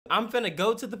I'm finna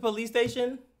go to the police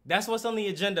station. That's what's on the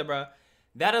agenda, bro.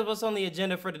 That is what's on the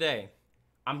agenda for today.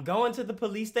 I'm going to the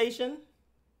police station,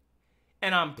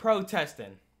 and I'm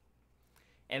protesting.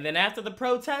 And then after the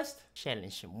protest,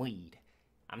 selling some weed.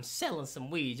 I'm selling some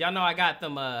weed. Y'all know I got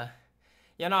them,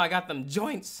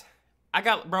 joints. I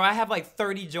have like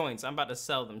 30 joints. I'm about to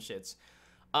sell them shits.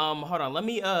 Hold on, let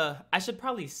me, I should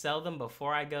probably sell them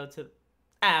before I go to,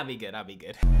 I'll be good.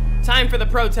 Time for the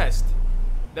protest.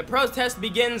 The protest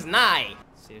begins nigh.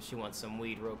 See if she wants some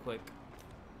weed real quick.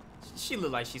 She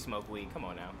look like she smoked weed, come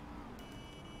on now.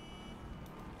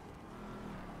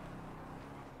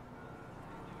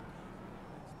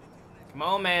 Come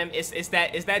on, ma'am. It's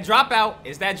that dropout.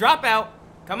 It's that dropout.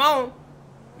 Come on.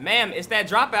 Ma'am, it's that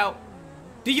dropout.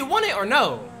 Do you want it or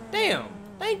no? Damn.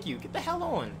 Thank you. Get the hell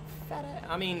on. Fat ass.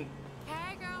 I mean.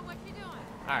 Hey, girl, what you doing?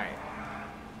 Alright.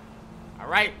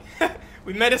 Alright.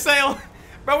 We made a sale.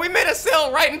 Bro, we made a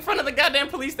sale right in front of the goddamn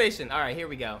police station. Alright, here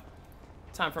we go.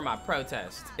 Time for my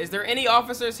protest. Is there any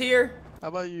officers here? How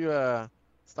about you,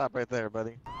 stop right there,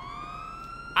 buddy?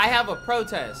 I have a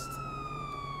protest.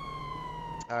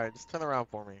 Alright, just turn around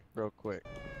for me real quick.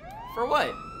 For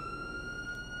what?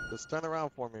 Just turn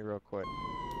around for me real quick.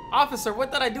 Officer,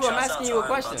 what did I do? I'm asking you a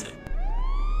question.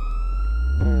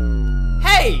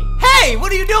 Hey,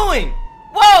 what are you doing?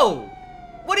 Whoa!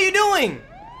 What are you doing?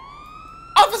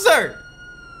 Officer!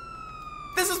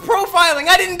 This is profiling.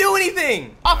 I didn't do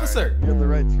anything. Officer. Right. You have the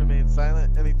right to remain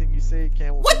silent. Anything you say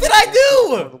can't. What did I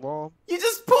do? You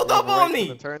just pulled up on me.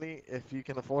 An attorney, if you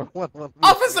can afford one.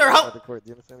 Officer, how? The court. Do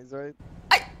you understand these rights?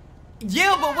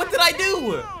 Yeah, but what did I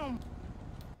do?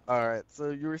 All right. So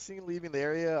you were seen leaving the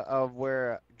area of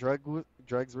where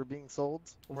drugs were being sold.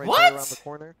 Right What? there around the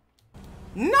corner.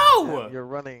 No. And you're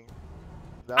running.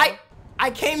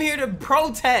 I came here to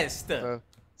protest.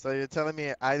 So you're telling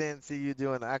me I didn't see you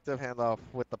do an active handoff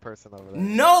with the person over there?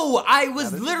 No, I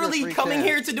was literally coming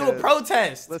here to do a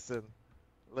protest. Listen.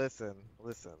 Officer.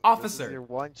 This is your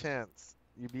one chance.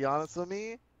 You be honest with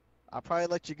me, I'll probably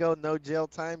let you go, no jail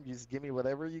time. You just give me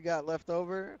whatever you got left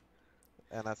over,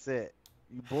 and that's it.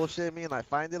 You bullshit me and I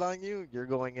find it on you, you're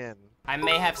going in. I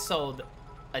may have sold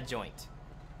a joint.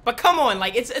 But come on,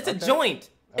 like, it's a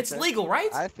joint. It's legal,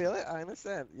 right? I feel it. I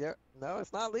understand. Yeah. No,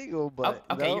 it's not legal, but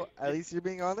okay, at least you're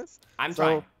being honest. I'm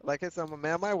trying. Like I said, I'm a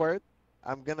man of my word.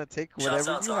 I'm gonna take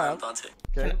whatever you have.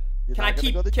 Okay.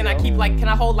 Can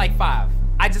I hold like 5?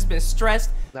 I just been stressed.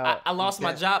 No, I lost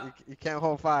my job. You can't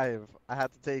hold 5. I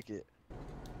have to take it.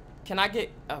 Can I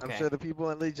get? Okay. I'm sure the people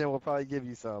in Legion will probably give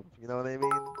you some. You know what I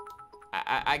mean?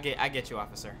 I get you,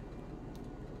 officer.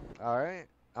 All right.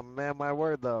 I'm a man of my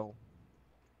word, though.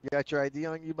 You got your ID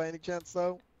on you by any chance,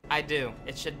 though? I do.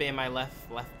 It should be in my left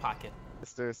pocket.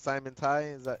 Mr. Simon Tai,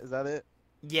 is that it?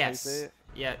 Yes.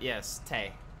 Yeah. Yes,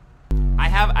 Tay.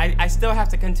 I still have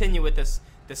to continue with this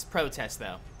protest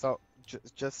though. So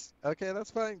just okay,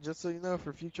 that's fine. Just so you know,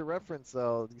 for future reference,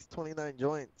 though, these 29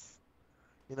 joints,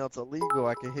 you know, it's illegal.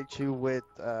 I can hit you with,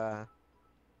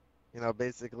 you know,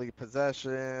 basically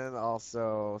possession,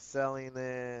 also selling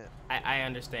it. I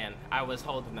understand. I was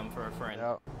holding them for a friend.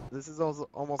 Yeah. This is also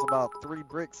almost about 3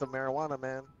 bricks of marijuana,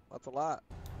 man. That's a lot.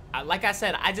 Like I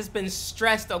said, I just been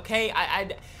stressed. Okay,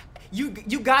 you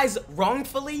guys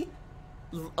wrongfully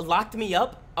locked me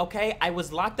up. Okay, I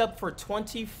was locked up for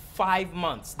 25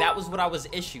 months. That was what I was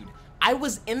issued. I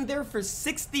was in there for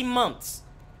 60 months.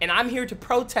 And I'm here to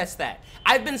protest that.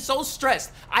 I've been so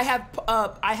stressed. I have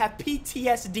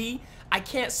PTSD. I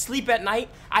can't sleep at night.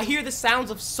 I hear the sounds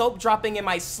of soap dropping in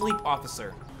my sleep,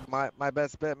 officer. My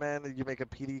best bet, man, is you make a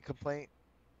PD complaint,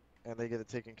 and they get it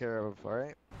taken care of. All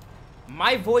right.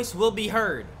 My voice will be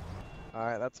heard. All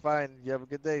right, that's fine. You have a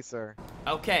good day, sir.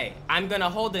 Okay, I'm gonna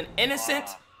hold an innocent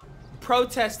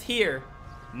protest here.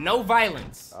 No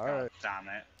violence. All right. Damn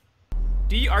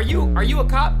it. Are you a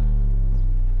cop?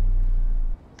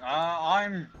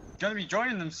 I'm gonna be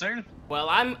joining them soon. Well,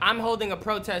 I'm holding a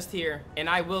protest here, and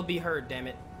I will be heard, damn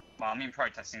it. Well, I mean,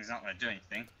 protesting is not gonna do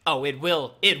anything. Oh, it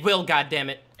will,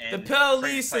 goddammit. The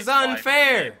police is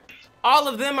unfair. All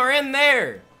of them are in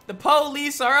there. The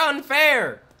police are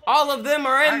unfair. All of them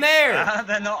are in there.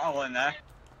 They're not all in there.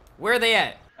 Where are they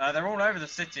at? They're all over the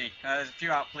city. There's a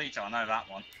few out Pleater, I know that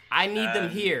one. I need them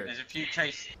here. There's a few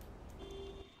chase.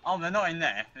 Oh, they're not in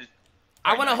there.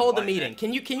 I want to hold a meeting.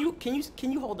 Can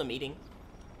you hold a meeting?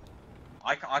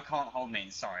 I can't hold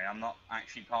meetings. Sorry, I'm not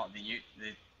actually part of the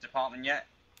department yet,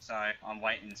 so I'm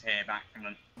waiting to hear back from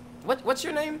them. What's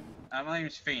your name? My name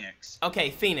is Phoenix.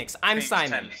 Okay, Phoenix. I'm Phoenix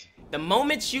Simon. Thames. The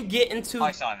moment you get into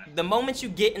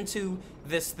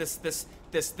this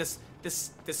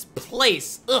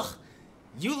place, ugh,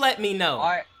 you let me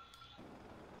know.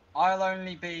 I'll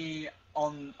only be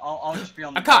I'll just be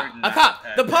on the A cop, road and a cop.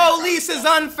 that, The police is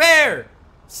unfair.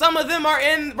 Some of them are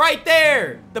in right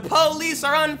there. The police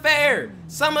are unfair.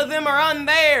 Some of them are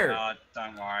there.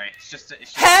 Don't worry. It's just a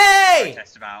Hey!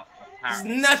 protest about. There's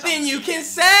apparently nothing some you can in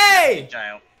say.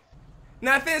 Jail.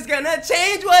 Nothing's gonna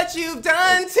change what you've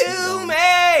done to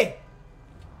me.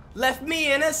 Left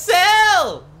me in a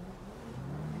cell.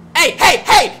 Hey, hey,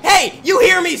 hey, hey! You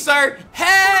hear me, sir?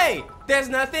 Hey! There's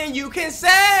nothing you can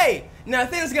say.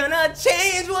 Nothing's gonna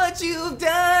change what you've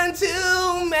done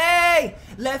to me.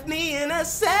 Left me in a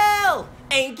cell.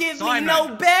 Ain't give Simon. me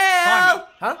no bell. Simon.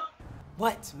 Huh?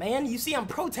 What, man? You see I'm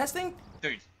protesting?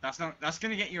 Dude, that's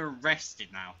gonna get you arrested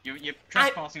now. You're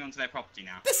trespassing onto their property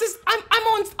now. This is I'm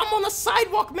on the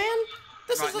sidewalk, man.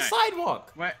 This Right, is a no.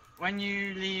 sidewalk. When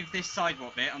you leave this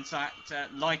sidewalk bit onto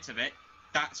that light of it,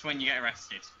 that's when you get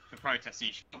arrested for protesting.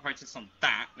 You should not protest on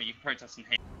that, but you can protest on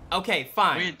here. Okay,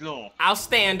 fine. Weird law. I'll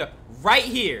stand right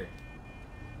here.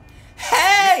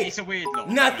 Hey! It's a weird law.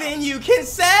 Nothing you can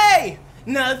say.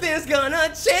 Nothing's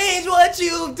gonna change what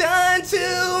you've done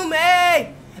to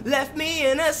me. Left me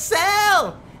in a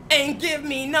cell. Ain't give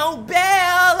me no bail.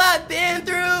 I've been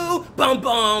through bum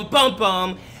bum bum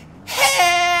bum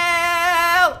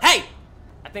hell. Hey!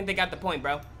 I think they got the point,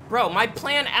 bro. Bro, my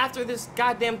plan after this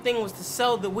goddamn thing was to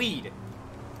sell the weed.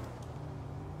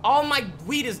 All my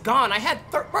weed is gone. I had,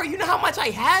 bro, you know how much I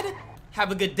had?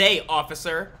 Have a good day,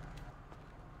 officer.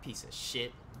 Piece of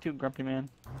shit. Too grumpy, man.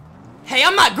 Hey,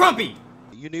 I'm not grumpy.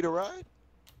 You need a ride?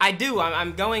 I do.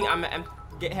 I'm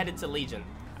headed to Legion.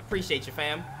 I appreciate you,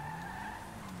 fam.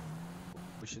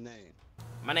 What's your name?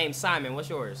 My name's Simon. What's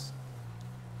yours?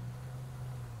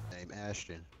 Name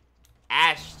Ashton.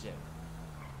 Ashton.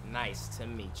 Nice to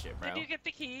meet you, bro. Did you get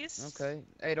the keys? Okay.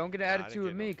 Hey, don't get an attitude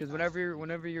with me, because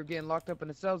whenever you're getting locked up in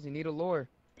the cells, you need a lawyer.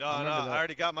 No, I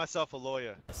already got myself a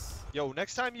lawyer. Yo,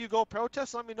 next time you go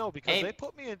protest, let me know, because they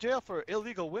put me in jail for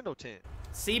illegal window tint.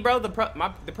 See, bro, the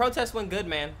protest went good,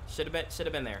 man. Should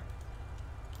have been there.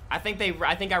 I think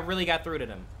I really got through to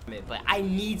them. But I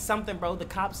need something, bro. The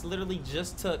cops literally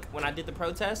just took, when I did the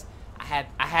protest, I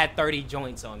had 30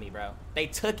 joints on me, bro. They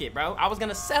took it, bro. I was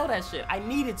gonna sell that shit. I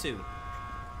needed to.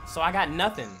 So I got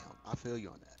nothing. Damn, I feel you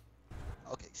on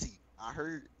that. Okay, see, I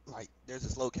heard like there's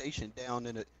this location down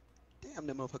in the damn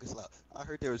them motherfuckers loud. I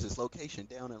heard there was this location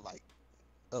down in like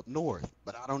up north,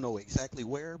 but I don't know exactly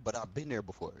where, but I've been there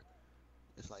before.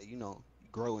 It's like, you know,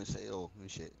 grow and sell and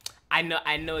shit. I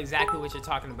know exactly what you're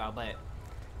talking about, but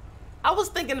I was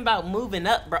thinking about moving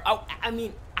up, bro. I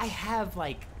mean, I have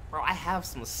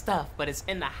some stuff, but it's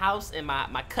in the house, and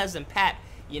my cousin Pat,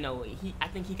 you know, I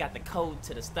think he got the code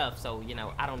to the stuff, so you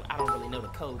know, I don't really know the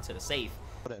code to the safe.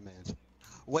 That man's.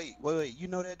 Wait, you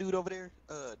know that dude over there?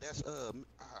 That's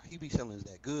he be selling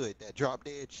that good, that drop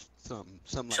dead something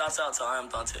like. Shouts out to RM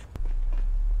Dante.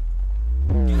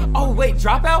 Oh wait,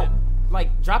 dropout?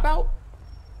 Like dropout?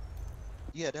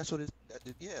 Yeah, that's what it's.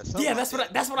 Yeah, yeah, that's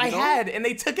what I had, and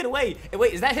they took it away. And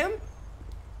wait, is that him?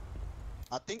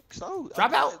 I think so.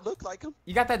 Dropout? It looked like him.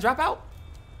 You got that dropout?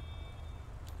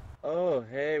 Oh,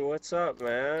 hey, what's up,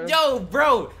 man? Yo,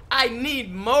 bro, I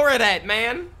need more of that,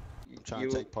 man. I'm trying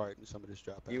to take part in some of this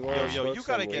dropout. Yo, you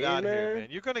gotta get out of here, man.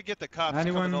 You're gonna get the cops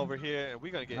coming over here, and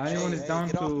we're gonna get. Anyone is down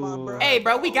to. Hey,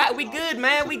 bro, we good,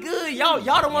 man. We good. Y'all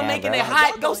the one making it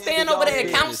hot. Go stand over there and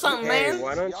count something, man.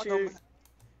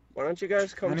 Why don't you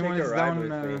guys come take a ride with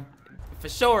me? For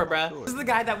sure, bro. This is the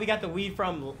guy that we got the weed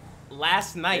from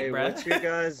last night, bro. What's your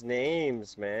guys'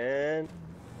 names, man?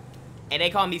 Hey, they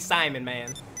call me Simon,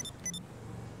 man.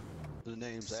 The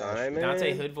name's Simon.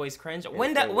 Dante hood voice cringe.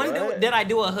 When did I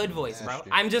do a hood voice, bro?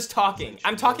 I'm just talking.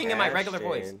 I'm talking in my regular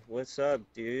voice. What's up,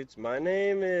 dudes? My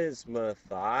name is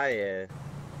Matthias.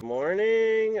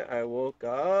 Morning, I woke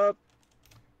up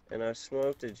and I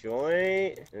smoked a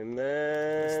joint, and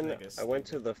then I went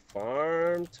to the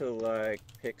farm to like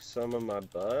pick some of my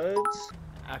buds.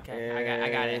 Okay,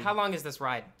 I got it. How long is this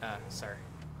ride, sir?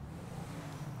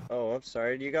 Oh, I'm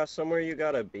sorry. Do you got somewhere you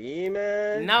gotta be,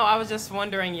 man? No, I was just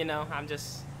wondering. You know,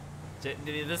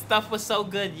 the stuff was so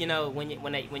good. You know, when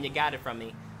you got it from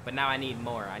me, but now I need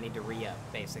more. I need to re-up,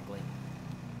 basically.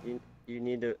 You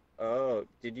need to. Oh,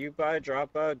 did you buy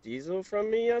Dropout Diesel from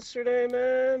me yesterday,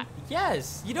 man?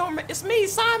 Yes. You don't. It's me,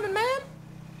 Simon, man.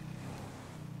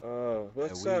 Oh,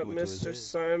 what's up, Mr.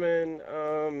 Simon?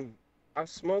 I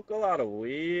smoke a lot of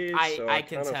weed, so I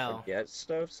can tell. Forget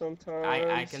stuff sometimes.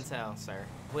 I can tell, sir.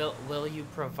 Will you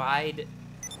provide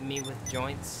me with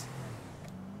joints?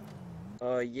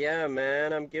 Yeah,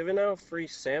 man. I'm giving out free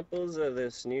samples of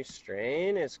this new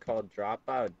strain. It's called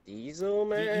Dropout Diesel,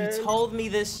 man. You told me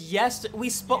this yesterday.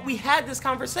 We had this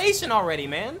conversation already,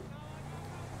 man.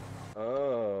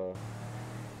 Oh.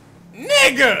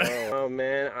 Nigga! Oh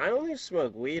man, I only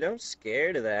smoke weed. I'm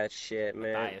scared of that shit,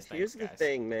 man. Matthias, Here's the thanks, guys.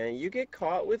 thing, man. You get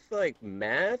caught with like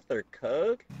meth or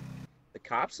coke, the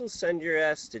cops will send your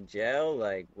ass to jail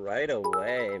like right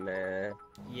away, man.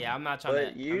 Yeah, I'm not trying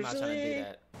But to. I'm not trying to do usually-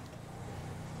 that.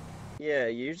 Yeah,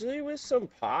 usually with some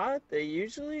pot, they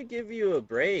usually give you a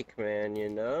break, man, you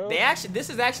know? This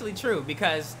is actually true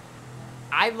because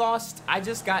I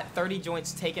just got 30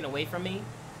 joints taken away from me,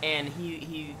 and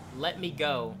he let me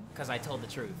go because I told the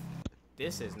truth.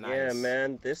 This is nice. Yeah,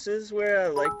 man, this is where I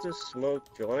like to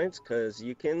smoke joints, cause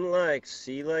you can like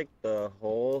see like the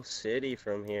whole city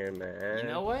from here, man. You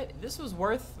know what? This was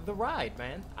worth the ride,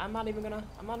 man. I'm not even gonna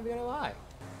lie.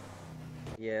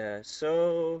 Yeah,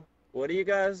 so what do you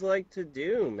guys like to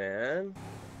do, man?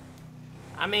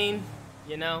 I mean,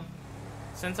 you know,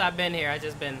 since I've been here, I've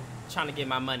just been trying to get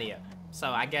my money up. So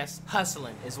I guess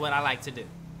hustling is what I like to do.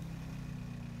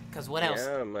 Cause what else?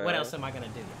 Yeah, man. What else am I gonna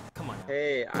do? Come on now.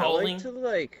 Hey, I Bowling? like to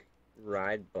like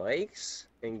ride bikes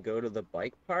and go to the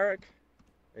bike park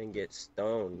and get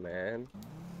stoned, man.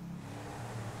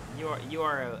 You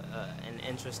are an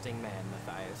interesting man,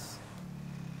 Matthias.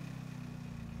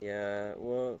 Yeah,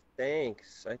 well,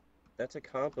 thanks. That's a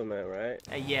compliment, right?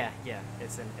 Yeah,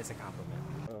 it's a compliment.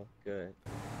 Oh, good.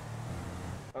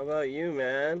 How about you,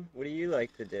 man? What do you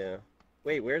like to do?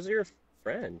 Wait, where's your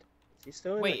friend? Is he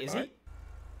still in Wait, the is car? he?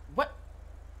 What?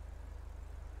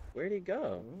 Where'd he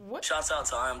go? What? Shouts out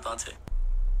to I am Dante.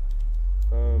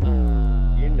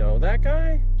 You know that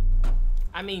guy?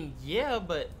 I mean, yeah,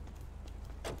 but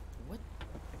what?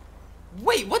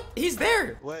 Wait, what? He's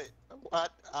there. Wait,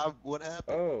 what happened?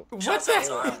 Oh. What Shouts the? out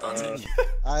to I am Dante.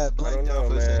 I had blanked know, out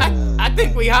for a man. second. I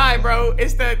think we high, bro.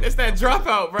 It's that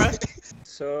dropout, bro.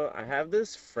 So I have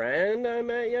this friend I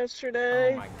met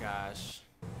yesterday. Oh my gosh.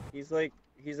 He's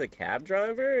a cab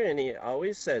driver, and he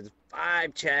always says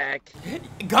 5 check.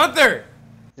 Gunther.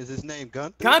 Is his name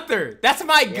Gunther? Gunther. That's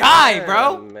my guy, Yeah,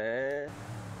 bro. man.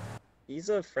 He's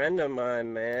a friend of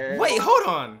mine, man. Wait, hold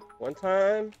on. One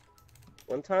time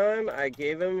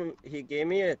he gave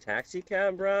me a taxi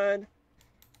cab ride,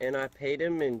 and I paid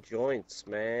him in joints,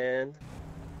 man.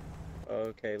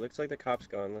 Okay, looks like the cop's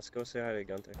gone. Let's go say hi to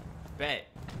Gunther. Bet.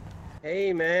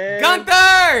 Hey, man.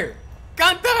 Gunther!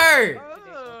 Gunther!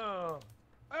 Gunther.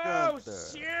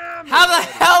 How the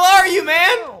hell are you,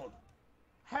 man?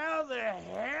 How the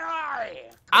hell are you?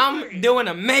 I'm doing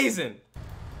amazing.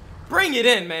 Bring it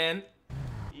in, man.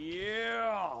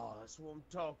 Yeah, that's what I'm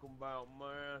talking about,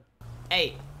 man.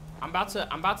 Hey, I'm about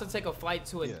to take a flight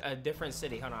to a different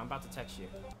city. Hold on, I'm about to text you.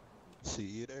 See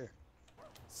you there.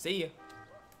 See ya.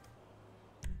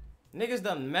 Niggas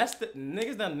done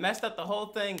messed up the whole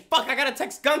thing. Fuck, I gotta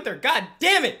text Gunther. God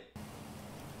damn it.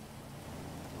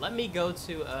 Let me go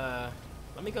to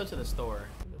the store.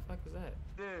 Who the fuck is that?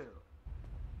 Dude.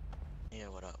 Yeah,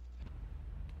 what up?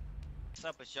 What's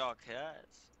up with y'all,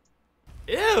 cats?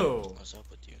 Ew. What's up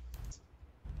with you?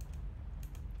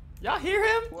 Y'all hear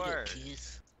him? Word.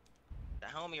 The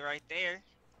homie right there.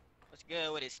 What's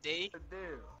good with it, Steve? What's the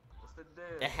deal? What's the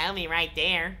deal? The homie right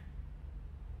there.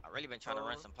 I really been trying to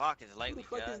run some pockets lately,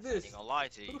 Who the fuck cuz. is this? I ain't gonna lie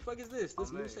to Who you. the fuck is this?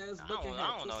 This loose ass I bucket don't know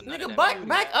hat none of Nigga, that.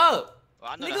 back up.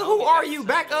 Well, I know Nigga, the who homie are got you? some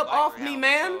Back little up off biker me, house,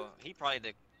 man. so he probably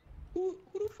the. Who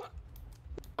the fuck?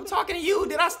 I'm talking to you.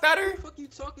 Did I stutter? Who the fuck you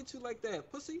talking to like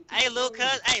that, pussy? Hey, little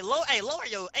cuz. Hey, lower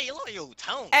your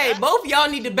tone. Hey, cuz. both of y'all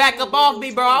need to back up off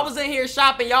me, bro. I was in here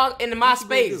shopping, y'all in my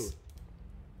space.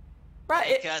 Bro,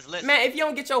 Cuz, listen. man, if you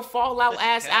don't get your fallout Listen,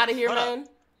 ass cuz. out of here, Hold up. man.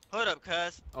 Hold up,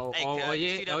 cuz. Oh, Hey, oh, cuz, oh, you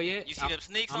yeah, see them, oh yeah. You see them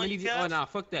sneaks I'm on gonna you, need you. cuz? Oh, nah,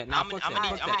 fuck that. Nah, I'm fuck gonna that.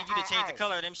 need Fuck you that. to change the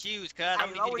color of them shoes, cuz.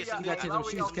 I'm gonna need you to get some You got new some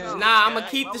shoes, cuz. Nah, I'ma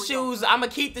keep the shoes. I'ma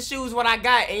keep the shoes what I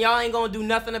got, and y'all ain't gonna do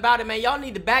nothing about it, man. Y'all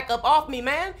need to back up off me,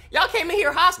 man. Y'all came in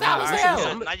here hostile Nah, as alright, hell.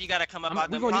 so Now you gotta come up out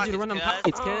We're them gonna need you to run them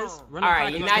pockets, cuz. Run them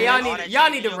Alright, pockets, now cuz. y'all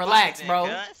need to relax, bro.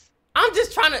 I'm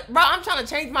just trying to, bro. I'm trying to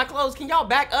change my clothes. Can y'all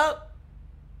back up?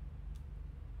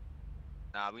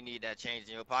 Nah, we need that change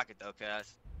in your pocket though,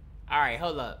 cuz. Alright,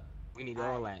 hold up. We need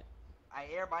all that.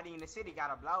 Hey, everybody in the city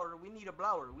got a blower. We need a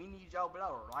blower. We need your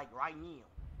blower, like right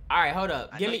now. Alright, hold up.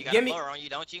 I Give know me, you got give a me. blower on you,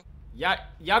 don't you?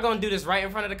 Y'all gonna do this right in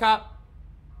front of the cop?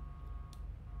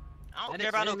 I don't That care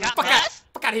about no is- cop, Fuck out, cuz.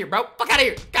 fuck out of here, bro. Fuck out of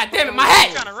here. God damn it, my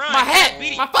hat. trying to run, My cuz. hat.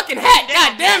 Beat it. My fucking hat. Beat it down,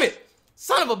 God damn cuz. it.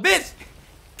 Son of a bitch.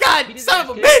 God, Beat his son ass,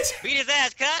 of a kid. bitch. Beat his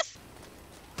ass, cuz.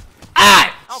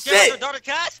 Ah, I don't care about your shit. daughter,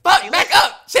 cuz. Fuck, Hey, back listen.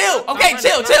 up. Chill. Okay,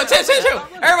 chill.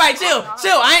 Everybody chill.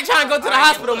 Chill. I ain't trying to go to the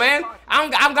hospital, man. I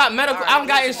don't got medical, I don't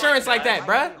got insurance like that,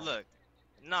 bruh. Look.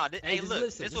 Nah, Hey, hey, just look.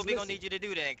 listen, This just what we gonna listen. need you to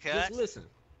do then, Just cuz. listen.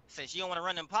 Since you don't wanna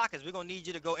run them pockets, we gonna need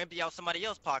you to go empty out somebody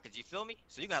else's pockets, you feel me?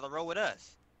 So you gotta roll with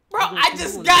us. Bro, I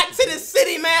just got to the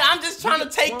city, man. I'm just trying to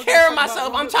take care of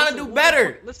myself. I'm trying to do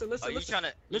better. Listen. Oh, you trying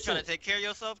to take care of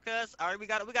yourself, cuz? All right, we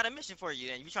got a mission for you.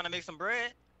 Then you trying to make some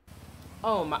bread?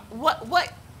 Oh my,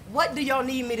 what do y'all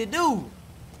need me to do?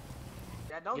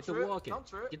 Yeah, don't Get the trip. walking. Don't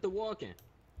trip. Get the walking.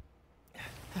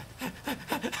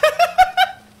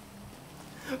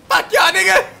 Fuck y'all,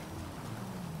 nigga.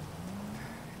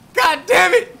 God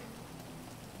damn it.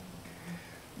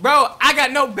 Bro, I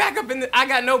got no backup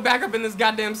in this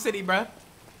goddamn city, bro.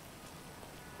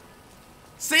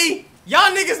 See?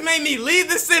 Y'all niggas made me leave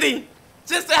the city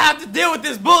just to have to deal with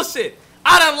this bullshit.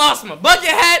 I done lost my bucket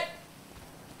hat.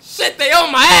 Shit, they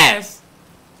on my ass.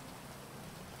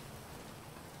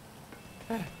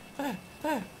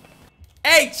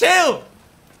 Hey, chill.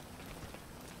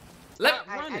 Stop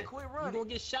running. You gonna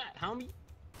get shot, homie.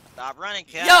 Stop running,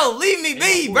 cuz. Yo, leave me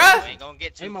be, bruh. Ain't gonna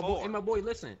get too Hey, my boy,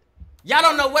 listen. Y'all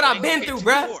don't know what I've been through,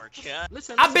 bruh.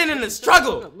 Listen, I've been in the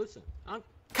struggle. Listen,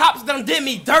 Cops done did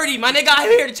me dirty, my nigga. I'm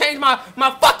here to change my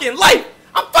fucking life.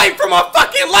 I'm fighting for my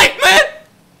fucking life, man.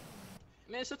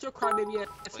 Man, shut your crybaby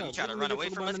ass up. You trying to run away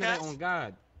from us, guys? cuz? On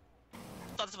God.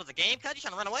 Thought this was a game, cuz? You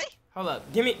trying to run away? Hold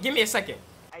up, give me a second.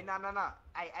 Hey, nah.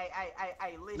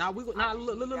 Hey, listen. Nah,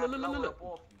 look.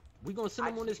 We gonna send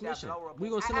him on this mission. We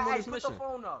gonna send him on this mission. Put the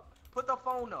phone up. Put the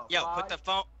phone up. Yo, bro. put the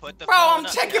phone Bro, I'm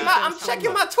up, checking cuz.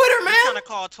 my Twitter, man. You trying to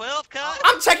call 12, cuz?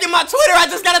 I'm checking my Twitter. I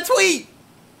just got a tweet.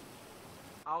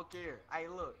 I don't care. Hey,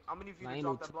 look. I'm gonna need you to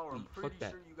drop that blower. I'm pretty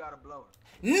sure you got a blower.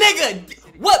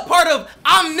 Nigga, what part of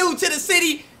I'm new to the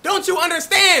city don't you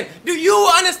understand? Do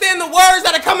you understand the words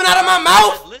that are coming out of my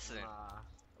mouth?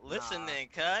 Listen then,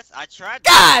 cuz. I tried.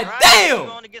 God damn! You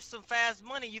want to get some fast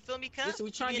money? You feel me, cuz? Listen,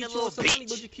 we trying to Being get a you little some money, bitch.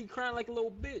 but you keep crying like a little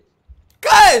bitch.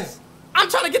 Cuz, I'm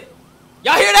trying to get.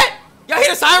 Y'all hear that? Y'all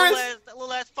hear the sirens? That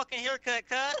little ass fucking haircut,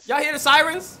 cuz. Y'all hear the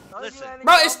sirens? Listen.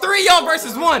 Bro, it's 3 y'all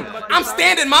versus 1. I'm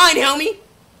standing mine, homie.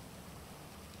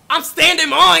 I'm standing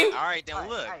mine. All right, then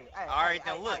look. All right,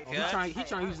 then look, cuz. He trying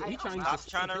to use Stop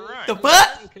trying to run. The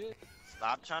fuck?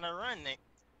 Stop trying to run, Nick.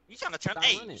 You trying to turn?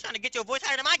 Hey, you trying to get your voice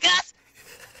higher than my cuz?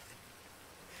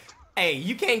 Hey,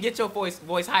 you can't get your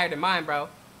voice higher than mine, bro.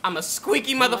 I'm a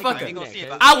squeaky We gonna motherfucker. see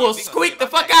about I that. will We gonna squeak see the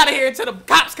about fuck that. out of here until the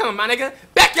cops come, my nigga.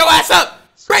 Back your ass up.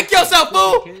 Break yourself,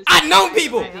 fool. I know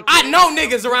people. I know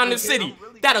niggas around this city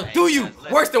that'll do you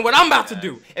worse than what I'm about to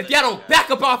do if y'all don't back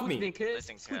up off me.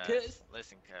 Listen, cuz.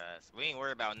 Listen, cuz. We ain't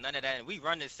worried about none of that, and we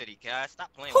run this city, cuz.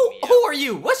 Stop playing Who with me. who are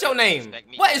you? What's your name? Respect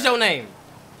me, What is cuz. your name?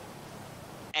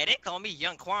 Hey, they call me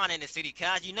Young Quan in the city,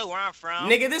 cuz. You know where I'm from.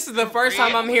 Nigga, this is the first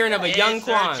time I'm hearing of a Yes, young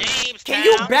sir, Quan. Jamestown. Can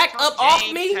you back up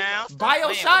off me? Jamestown. Stop playing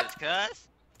with Bioshock? us, cuz.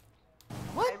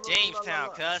 What? Jamestown,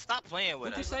 cuz. Stop playing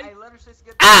with us.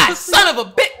 Ah, son of a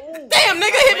bitch! Damn,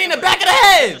 nigga hit me in the back of the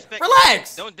head.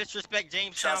 Relax. Don't disrespect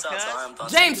Jamestown,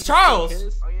 cuz. James Charles.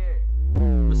 Oh, yeah.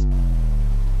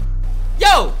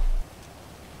 Yo,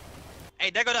 Hey,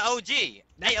 there go the OG.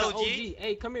 That's Hey, the OG.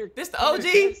 Hey, come here. this the Come OG?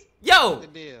 here, cuz. Yo,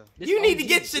 This you need to OG.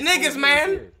 get your This niggas, OG man.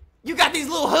 here. You got these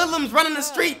little hoodlums running the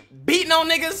street, beating on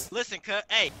niggas, Listen, cuz.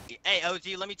 Hey,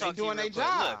 OG, let me talk to you real quick.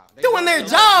 Look. doing their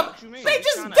job. They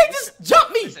just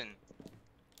jumped me. Listen.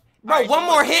 Bro, Alright, one so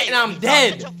more look, hit hey, and I'm Shut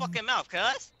dead. your fucking mouth,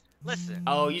 cuz. Listen.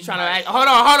 Oh, you trying to act? Hold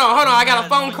on. I got a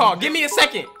phone call. Give me a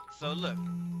second. So look.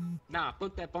 Nah,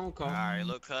 fuck that phone call. Alright,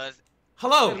 look, cuz.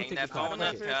 Hello. Hang that phone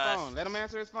up, cuz. Let him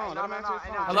answer his phone. Let him answer his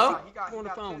phone. Hello? Who on the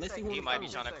phone? Let's see who on He the might be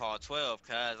phone. trying to call 12,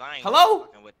 cuz. I ain't Hello?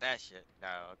 fucking with that shit. No,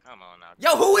 come on now.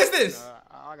 Yo, who is this?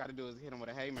 All I gotta do is hit him with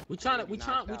a haymaker. We trying to, He you know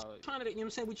knocked out. what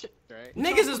I'm saying? Straight.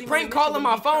 Niggas is prank calling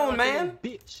my phone, man.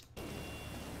 Bitch.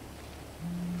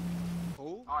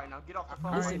 Who? All right, now get off the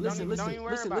phone. Alright, don't even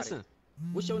worry about Listen.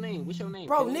 What's your name?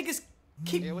 Bro, kid? niggas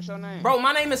keep. Yeah, what's your name? Bro,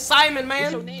 my name is Simon,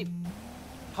 What's your man. name?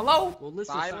 Hello? Well,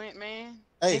 listen. Silent man.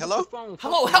 Hey, hello?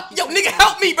 Hello, help, yo, nigga,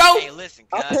 help me, bro. Hey, listen,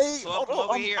 cuz. Okay, So hold come on.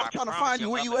 over I'm here. trying I to promise find you.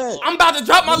 Where you I'm at? I'm about to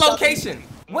drop my location.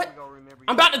 What?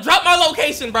 I'm about to drop my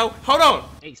location, bro. Hold on.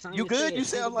 Hey, sign You your good? chest. You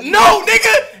sound like No,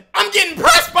 nigga, I'm getting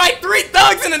pressed by 3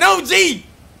 thugs and an OG.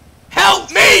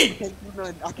 Help me.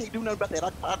 I can't do nothing about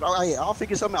that. I'll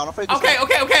figure something out. I'll figure something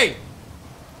out. Okay.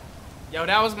 Yo,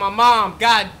 that was my mom.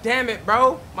 God damn it,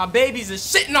 bro. My babies are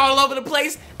shitting all over the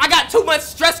place. I got too much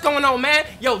stress going on, man.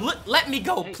 Yo, let me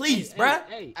go, please, bruh.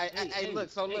 Hey, look.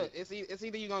 So look, it's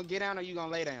either you gonna get down or you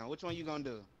gonna lay down. Which one you gonna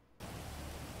do?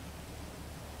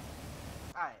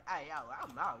 Hey, yo,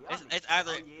 I'm out. It's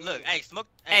either look, hey, smoke.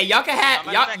 Hey, y'all can have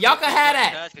y'all can have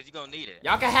that. Cuz you gonna need it.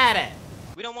 Y'all can have that.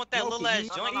 We don't want that little ass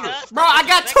joint, cuz. Bro, I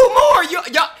got 2 more.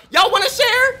 Y'all want to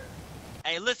share?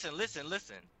 Hey, listen.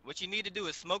 What you need to do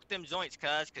is smoke them joints,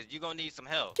 cuz you gonna need some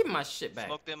help. Give me my shit back.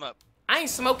 Smoke them up. I ain't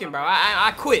smoking, bro.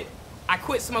 I quit. I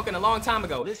quit smoking a long time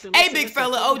ago. Listen, Hey, listen, big listen,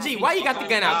 fella, listen, OG, why you got the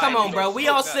gun out? Come on, bro. We Hey,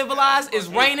 all hey, civilized. It's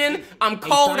raining. I'm Hey,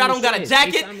 cold. I don't got a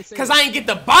jacket because I ain't get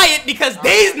to buy it because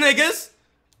these niggas.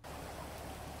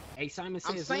 Hey, Simon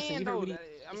I'm says, saying listen, you though, heard what he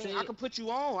I mean, said? I can put you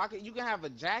on. You can have a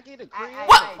jacket, a crib.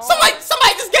 What? Somebody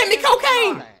just gave me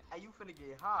cocaine. Hey, you finna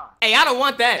get high. Hey, I don't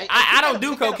want that. Hey, I pick don't that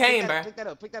do up, pick that up, cocaine, bro. Pick that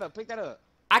up, pick that up, pick that up.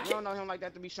 I You don't can't. know him like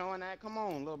that to be showing that. Come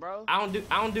on, little bro. I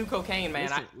don't do cocaine,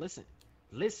 man.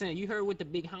 Listen, you heard what the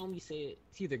big homie said.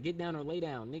 It's either get down or lay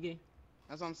down, nigga.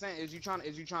 That's what I'm saying. Is you trying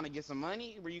to get some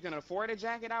money? Were you gonna afford a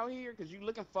jacket out here? Cause you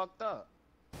looking fucked up.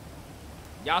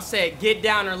 Y'all said get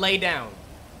down or lay down.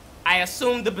 I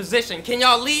assumed the position. Can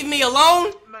y'all leave me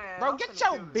alone? Bro, get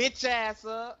your bitch ass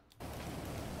up.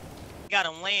 Got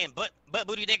him laying butt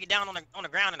booty naked down on the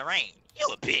ground in the rain. You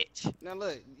a bitch. Now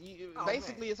look,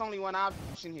 basically it's only one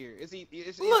option here.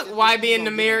 Look, YB in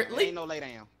the mirror. Ain't no lay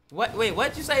down. What? Wait,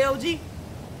 what'd you say, OG?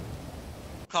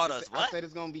 Called us I what? said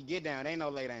it's gonna be get down. Ain't no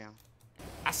lay down.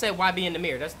 I said YB in the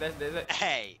mirror. That's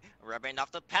Hey, rubbing off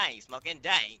the paint, smoking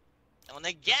dank on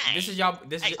the gang. This is y'all.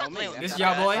 This Hey, is stop playing with this me, is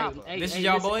y'all boy. guys. This is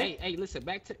y'all listen, boy. Hey, listen,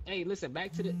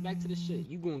 back to the shit.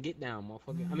 You gonna get down,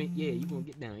 motherfucker. I mean, yeah, you gonna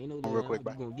get down. You know, real quick,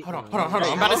 bro. Hold on.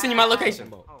 I'm about to send you my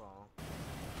location.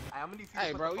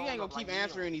 Hey, bro, you ain't gonna keep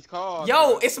answering these calls.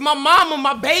 Yo, it's my mama.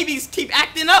 My babies keep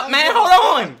acting up, man.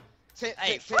 Hold on.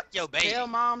 Hey, fuck your baby. Tell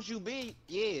moms you busy.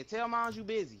 Yeah, tell moms you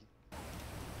busy.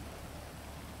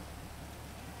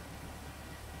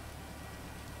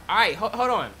 All right, hold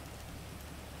on.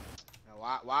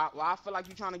 Why I feel like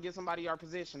you trying to get somebody our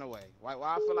position away? Why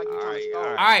I feel like you trying to stall?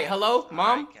 All right, hello,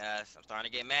 mom. Cuz, I'm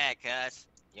starting to get mad, cuz.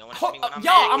 You don't want to see me Yo, when I'm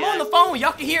mad, I'm on the cuz. phone.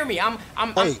 Y'all can hear me. I'm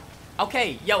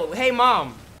okay. Yo, hey,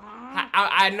 mom.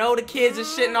 I know the kids are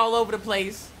shitting all over the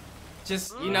place.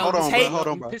 Just Hold on, hey, bro. Hold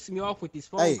on, bro. You pissing me off with these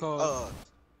phone Hey, calls.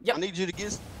 I need you to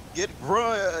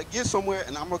get somewhere,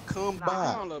 and I'm gonna come by.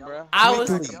 Come on, little bro.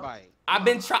 I've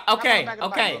been trying.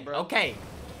 Okay.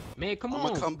 Man, come I'ma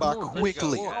on. come by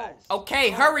quickly.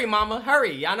 Okay, hurry, mama,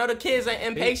 hurry. I know the kids are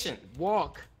impatient.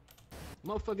 Walk.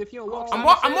 Motherfucker, if you don't walk, I'm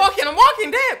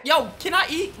walking. Damn. Yo, can I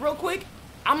eat real quick?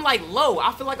 I'm like low.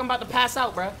 I feel like I'm about to pass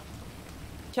out, bro.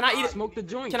 Can I eat it? Smoke the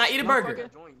joint. Can I eat a burger?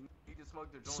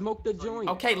 Smoke the joint.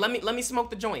 Okay, let me smoke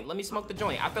the joint. Let me smoke the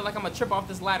joint. I feel like I'm gonna trip off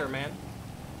this ladder, man.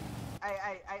 Hey,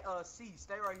 C,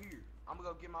 stay right here. I'm gonna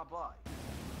go get my body.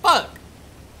 Fuck.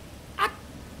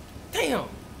 Damn.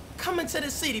 Coming to the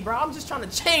city, bro. I'm just trying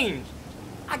to change.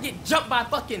 I get jumped by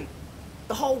fucking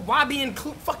the whole YB and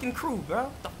fucking crew,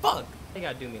 bro. The fuck? They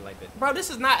gotta do me like this, bro. This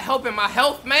is not helping my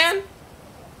health, man.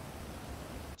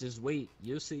 Just wait.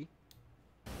 You'll see.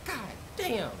 God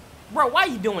damn. Bro, why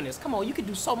you doing this? Come on, you could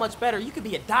do so much better. You could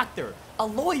be a doctor, a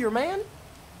lawyer, man.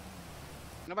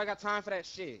 Nobody got time for that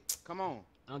shit. Come on.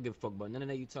 I don't give a fuck about none of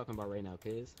that you talking about right now,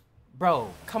 kids.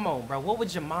 Bro, come on, bro. What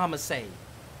would your mama say?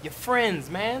 Your friends,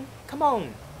 man. Come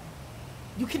on.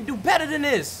 You can do better than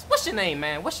this. What's your name,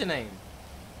 man? What's your name?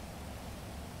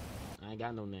 I ain't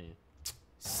got no name.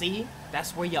 See?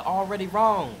 That's where you're already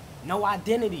wrong. No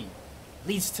identity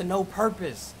leads to no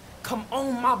purpose. Come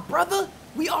on, my brother.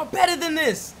 We are better than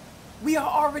this. We are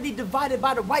already divided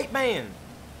by the white man.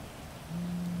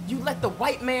 You let the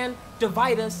white man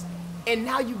divide us, and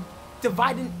now you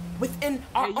dividing within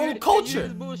our own culture.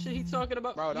 This bullshit he talking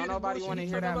about. Bro, don't nobody want to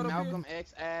hear that Malcolm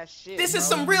X ass shit. This is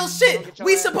bro. some real shit.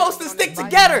 We supposed to stick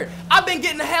together. I've been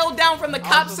getting held down from the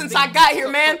cops since I got here,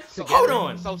 man. Hold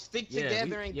on. So stick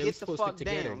together and get the fuck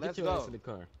down. Let's go. In the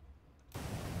car.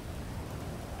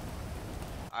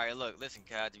 Alright, look, listen,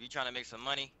 cuz. If you trying to make some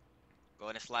money, go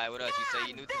ahead and slide with us. You say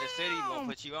you new to the city, we're gonna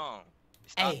put you on.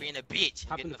 Stop being a bitch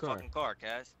and get in the fucking car,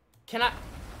 cuz. Can I?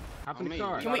 Hop in the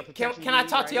car. Can I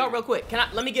talk to y'all real quick?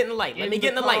 Let me get in the light. Let me get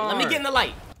in the light. Let me get in the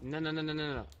light.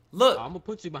 No. Look. I'm gonna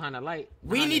put you behind the light.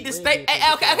 We need to stay.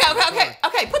 Hey,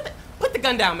 okay. Put the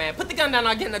gun down, man. Put the gun down.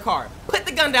 I'll get in the car. Put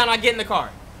the gun down. I'll get in the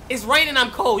car. It's raining.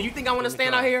 I'm cold. You think I want to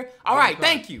stand out here? All right.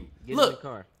 Thank you. Look.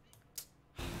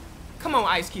 Come on,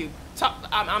 Ice Cube.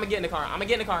 I'm gonna get in the car. I'm gonna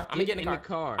get in the car. I'm gonna get in the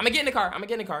car. I'm gonna get in the car. I'm gonna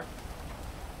get in the car.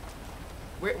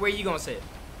 Where you gonna sit?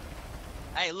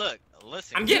 Hey, look.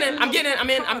 Listen. I'm getting in. I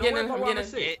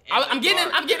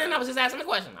was just asking the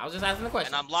question.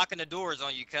 And I'm locking the doors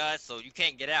on you, cuz, so you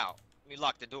can't get out. Let me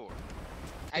lock the door.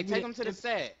 Hey, take him to the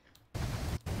set.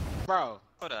 Bro.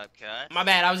 Hold up, cuz. My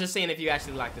bad. I was just seeing if you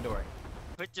actually locked the door.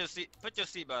 Put your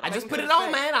seatbelt on. I just put it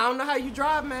on, man. I don't know how you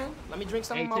drive, man. Let me drink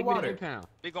some of my water.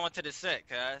 We going to the set,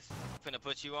 cuz. Finna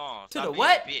put you on. To the Stop being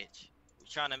what? a bitch. We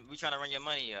trying to run your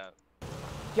money up.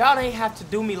 Y'all ain't have to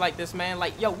do me like this, man.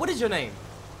 Like, yo, what is your name?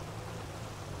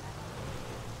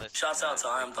 Listen, shouts out to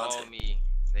I am Dante.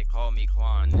 They call me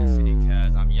Quan in the city,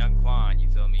 cuz I'm young Quan, you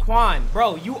feel me? Quan,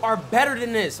 bro, you are better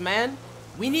than this, man.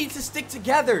 We need to stick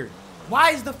together.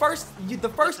 Why is the first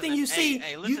thing you see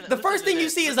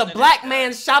is a black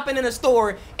man shopping in a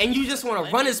store and you just want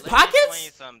to run his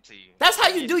pockets? That's how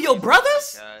you do your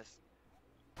brothers?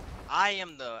 I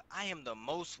am the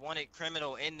most wanted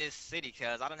criminal in this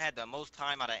cuz I done had the most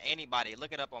time out of anybody.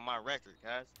 Look it up on my record,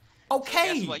 cuz. Okay.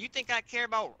 So guess what? You think I care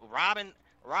about robbing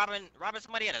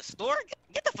somebody at a store?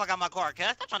 Get the fuck out of my car, cuz.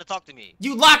 Stop trying to talk to me.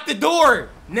 You locked the door,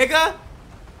 nigga.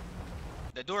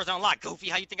 The door's unlocked, goofy.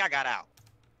 How you think I got out?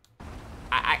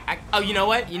 Oh, you know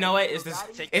what? It's the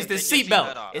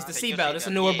seatbelt. It's the seatbelt. It's a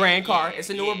newer brand car. It's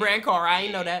a newer brand car. I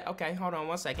ain't know that. Okay, hold on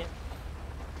one second.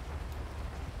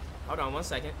 Hold on one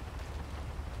second.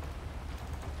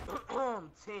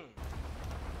 10.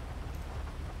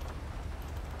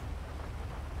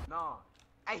 No.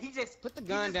 Hey, he just put the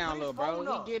gun down, little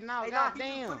bro. He getting out. Hey,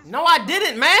 goddamn. No, I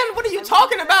didn't, man. What are you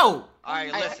talking about?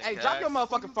 Alright, listen. Hey, drop your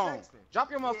motherfucking phone. Drop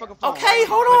your motherfucking phone. Okay,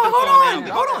 hold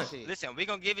on. Listen, we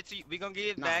gonna give it to you. We gonna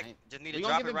give it back. Just need to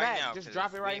drop it right now. Just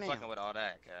drop it right now. We ain't fucking with all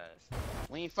that, cuz.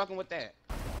 We ain't fucking with that.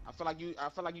 I feel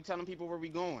like you telling people where we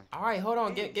going. All right, hold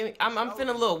on. Give me. I'm feeling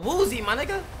a little woozy, my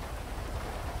nigga.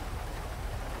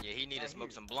 Yeah, he need to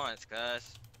smoke some blunts,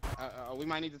 cuz. We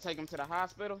might need to take him to the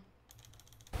hospital.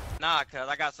 Nah, cuz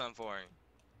I got something for him.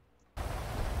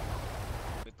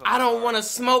 I don't want to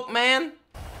smoke, man.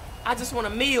 I just want a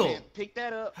meal. Man, pick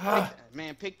that up.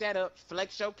 Pick that up.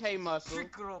 Flex your K muscle.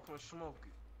 Pick it up and smoke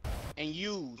it. And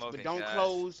use, but don't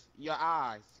close your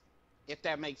eyes. If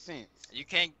that makes sense. You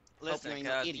can't listen,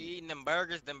 cuz. You eating them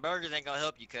burgers ain't gonna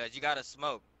help you, cuz. You gotta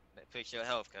smoke. That fix your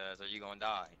health, cuz, or you gonna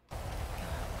die.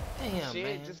 Damn, shit,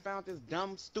 man. Just found this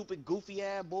dumb, stupid, goofy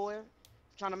ass boy.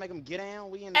 Trying to make him get down.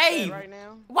 We in the hey, right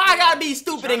now. Why I gotta be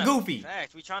stupid and goofy?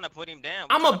 Facts, we trying to put him down.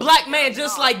 I'm a black man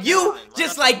just like you,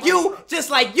 just like you,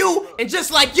 just like you, and just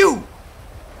like you.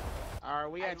 Alright,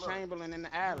 we at Chamberlain in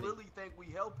the alley. We really think we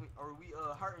helping or we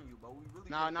hurting you, but we really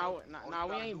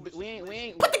we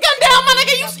ain't. Put the gun down, my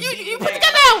nigga. You put the gun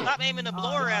down. Stop aiming the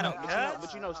blower at him.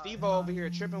 But you know, Steve over here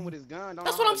tripping with his gun.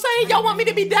 That's what I'm saying. Y'all want me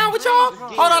to be down with y'all?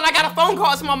 Hold on, I got a phone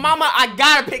call to my mama. I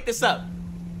gotta pick this up.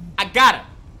 I gotta.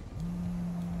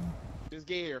 Just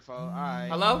get here, folks. All right.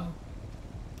 Hello?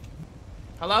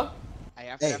 Hello? Hey,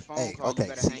 after that phone call,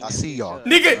 okay. I see y'all.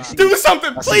 Nigga, do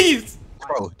something, please.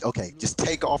 Bro, okay, just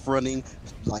take off running,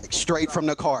 like straight from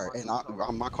the car, and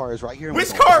my car is right here.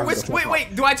 Which car?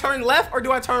 Wait. Do I turn left or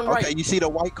do I turn right? Okay, you see the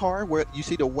white car? Where you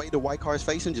see the way the white car is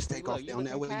facing? Just take off down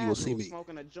that way. You will see me.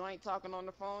 Smoking a joint, talking on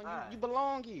the phone. You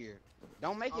belong here.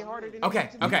 Don't make it harder than. Okay.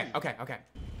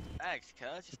 Thanks,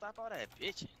 cuz. Just stop all that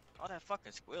bitching. All that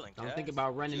fucking squealing, cuz. Don't think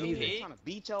about running either. Trying to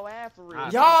beat your ass for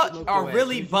real. Y'all are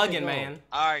really bugging, man.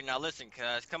 Alright, now listen,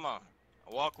 cuz. Come on.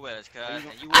 Walk with us, cuz.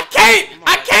 I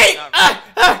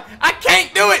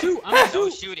can't do it.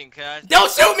 Don't shoot him, cuz.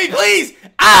 Don't shoot me, please.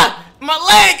 My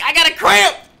leg. I got a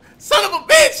cramp. Son of a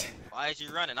bitch. Why is you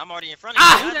running? I'm already in front of you.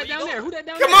 Who that down there? Who that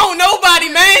down there? Come on, nobody,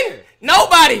 man.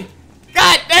 Nobody.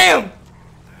 God damn.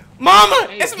 Mama,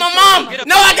 it's my mom.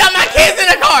 No, I got my kids in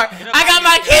the car. I got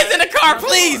my kids in the car,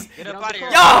 please.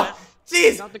 Y'all,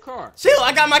 jeez. Chill,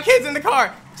 I got my kids in the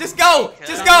car. Just go.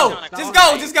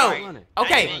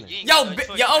 Okay. Yo,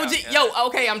 OG. Yo,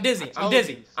 okay, I'm dizzy. Stop.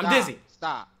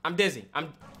 I'm dizzy.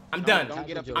 I'm done.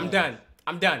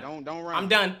 Don't run. I'm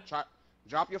done.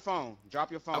 Drop your phone.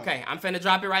 Okay, I'm finna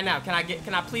drop it right now. Can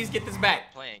I please get this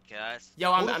back? Playing, cuz.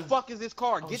 Yo, Who the fuck is this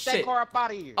car? Get that car up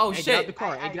out of here. Oh shit. shit.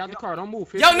 Get out the car. Don't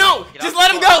move. Yo, no. Just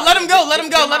let him go. Yeah, let him go. Let him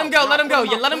go.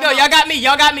 Y'all got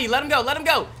me. Let him go. No. Let him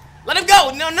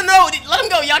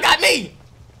go. Y'all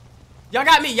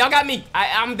got me.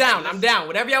 I'm down.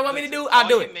 Whatever y'all want me to do, I'll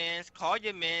do it. Call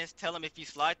your mans. Tell him if you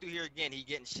slide through here again, he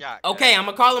getting shot. Okay, I'm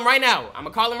gonna call him right now.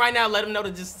 Let him know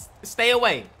to just stay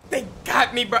away. They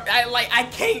got me, bro. I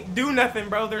can't do nothing,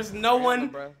 bro. There's no one.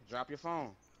 Bro. Drop your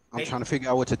phone. I'm trying to figure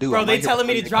out what to do. Bro, they telling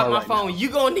me to drop my phone. You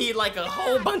gonna need like a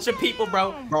whole bunch of people,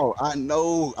 bro. Bro, I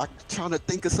know. I'm trying to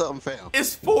think of something, fam.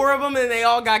 It's 4 of them and they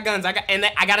all got guns. I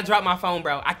gotta drop my phone,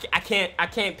 bro. I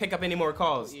can't pick up any more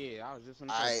calls. Yeah, I was just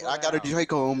I got a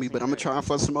Draco on me, but I'm gonna try and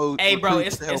find some more. Hey, bro,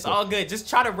 it's all good. Just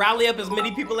try to rally up as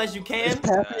many people as you can. Is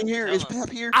Pap in here? Is Pap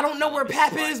here? I don't know where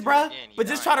Pap is, bro. But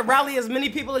just try to rally as many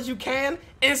people as you can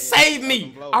and save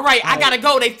me. All right, I gotta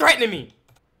go. They threatening me.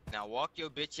 Now walk your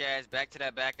bitch ass back to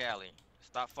that back alley.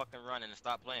 Stop fucking running and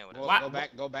stop playing with it.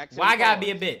 Go back to Why I gotta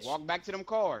be a bitch? Walk back to them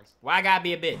cars. Why I gotta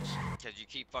be a bitch? Because you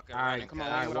keep fucking running. Come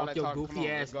on, alright, walk your goofy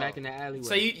ass back in the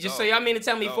alleyway. So y'all mean to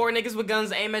tell me 4 niggas with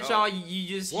guns aim at y'all? You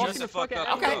just walk the fuck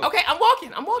out. Okay, I'm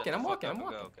walking.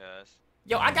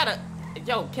 Yo, I gotta.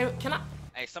 Yo, can I?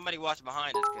 Hey, somebody watch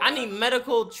behind us. I need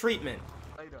medical treatment.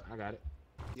 I got it.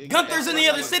 Gunther's in the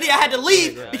other city. I had to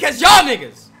leave because y'all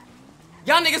niggas.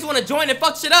 Y'all niggas want to join and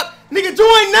fuck shit up. Nigga,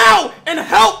 join now and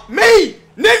help me,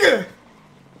 nigga.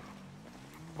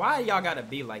 Why y'all gotta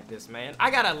be like this, man? I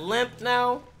got a limp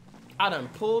now. I done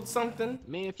pulled something.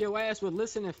 Man, if your ass would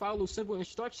listen and follow simple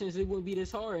instructions, it wouldn't be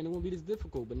this hard and it wouldn't be this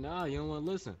difficult. But nah, you don't want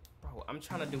to listen. Bro, I'm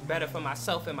trying to do better for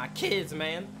myself and my kids,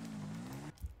 man.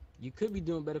 You could be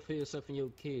doing better for yourself and your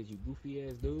kids, you goofy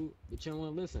ass dude, but you don't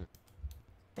want to listen.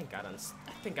 I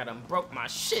think I done broke my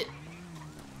shit.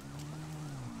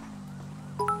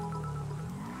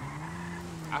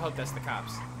 I hope that's the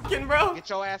cops. Bro. Get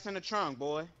your ass in the trunk,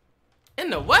 boy.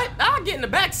 In the what? I'll get in the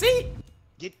back seat.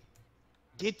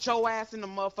 Get your ass in the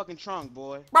motherfucking trunk,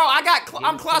 boy. Bro,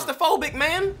 I'm claustrophobic,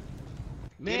 man.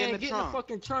 Man, get in the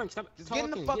fucking trunk. Stop Just talking.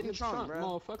 get in the fucking trunk, bro.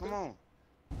 Motherfucker. Come on.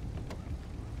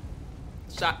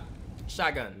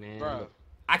 Shotgun. Man, bro.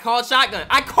 I called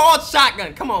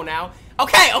shotgun. Come on now.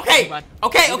 Okay.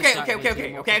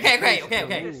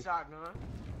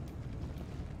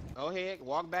 Go ahead,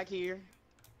 walk back here,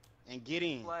 and get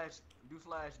in.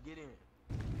 Get in.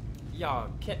 Y'all,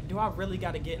 do I really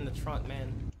gotta get in the trunk,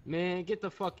 man? Man, get the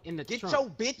fuck in the trunk. Get your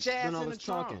bitch ass in the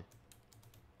trunk.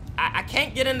 I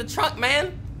can't get in the trunk,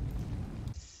 man.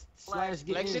 Slash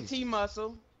get Flex in. your T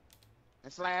muscle,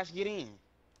 and slash get in.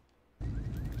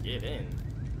 Get in.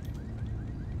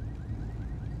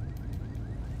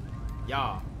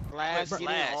 Y'all. Slash get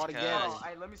in all together.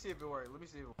 Hey, let me see if it works.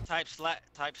 Type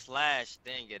slash,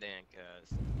 then get in,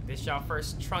 cuz. This y'all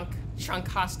first trunk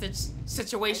hostage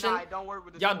situation. Hey, nah, don't work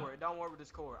with this cord. Don't work with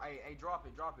this cord. Hey, drop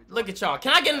it. Look at y'all.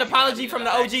 Can I get an apology from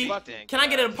the OG? Can I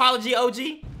get an apology, OG?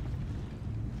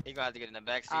 You gonna have to get in the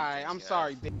back seat. Alright, I'm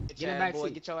sorry, bitch. Get in the back boy.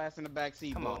 seat. Get your ass in the back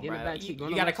seat, Come bro. on, Get in the bro. back seat.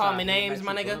 You gotta call me names,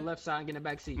 my nigga. Go on the left side, get in the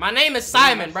back seat. My name is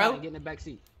Simon, bro. Get in the back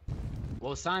seat.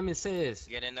 Well, Simon says.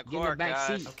 Get in the Get in the back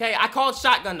seat. Okay, I called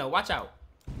shotgun though. Watch out.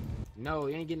 No,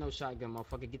 you ain't getting no shotgun,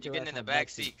 motherfucker. Get your ass in the back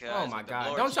seat, cuz. Oh my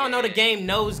god. Don't y'all know the game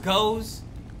knows goes?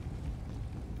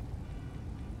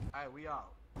 Alright, we out.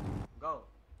 Go.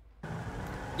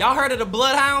 Y'all heard of the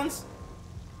Bloodhounds?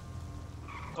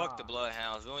 Fuck the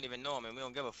Bloodhounds. We don't even know them and we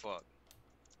don't give a fuck.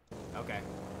 Okay.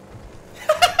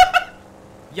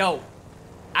 Yo,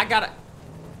 I gotta.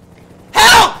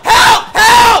 Help!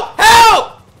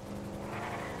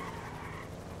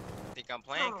 Think I'm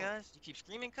playing, cuz? You keep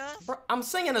screaming, cuz? Bro, I'm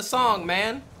singing a song,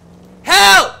 man.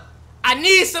 Help! I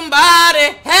need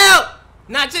somebody. Help!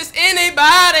 Not just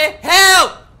anybody.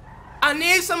 Help! I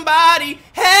need somebody.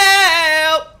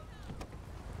 Help!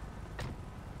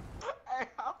 Hey,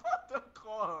 how about the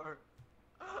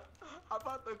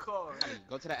car?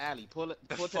 Go to the alley. Pull to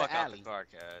the fuck out alley. the car,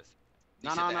 cuz.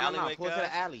 No. Pull to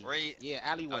the alley. Yeah,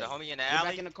 alleyway. Oh, the homie in the Get alley?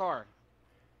 back in the car.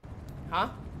 Huh?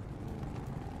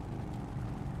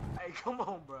 Hey, come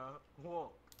on, bro.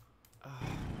 Walk. Oh,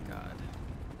 God.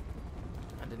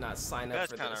 I did not sign up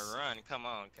for That's kind this. of run. Come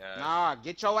on, cuz. Nah,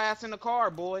 get your ass in the car,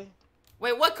 boy.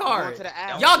 Wait, what car? Going to the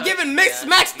alley. Y'all giving mixed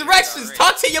match directions.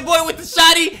 Talk to your boy with the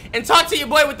shotty and talk to your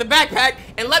boy with the backpack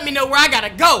and let me know where I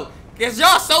gotta go. Cause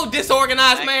y'all so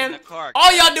disorganized, man.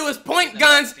 All y'all do is point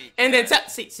guns and then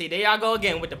see, there y'all go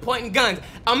again with the pointing guns.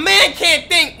 A man can't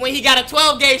think when he got a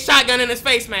 12-gauge shotgun in his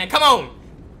face, man. Come on.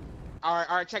 All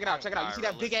right, check it out. You see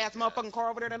that big ass motherfucking car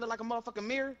over there that look like a motherfucking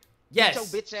mirror?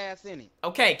 Yes. Get your bitch ass in it.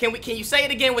 Okay, can you say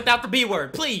it again without the B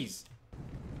word, please?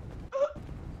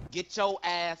 Get your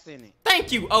ass in it.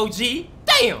 Thank you, OG.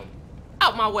 Damn.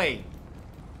 Out my way.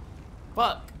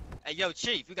 Fuck. Hey, yo,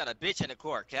 Chief, you got a bitch in the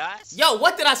court, cuz. Yo,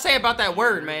 what did I say about that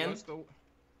word, man? What's the word?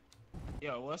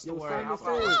 Simon What's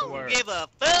says, the word? Give a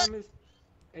fuck.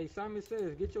 Simon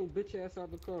says, get your bitch ass out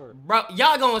the car. Bro,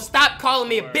 y'all gonna stop calling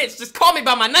me a bitch. Just call me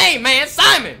by my name, man.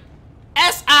 Simon.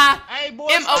 S-I-M-O. Hey, boy,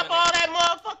 stop all that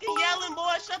motherfucking yelling,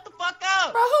 boy. Shut the fuck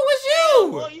up. Bro, who was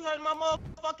you? Boy, you hurt my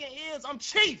motherfucking ears. I'm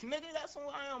Chief, nigga. That's who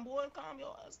I am, boy. Calm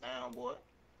your ass down, boy.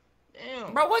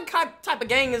 Damn. Bro, what type of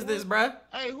gang is this, bro?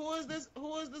 Hey, who is this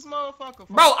motherfucker?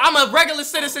 Bro, I'm a regular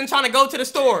citizen trying to go to the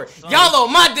store. Y'all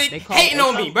on my dick hating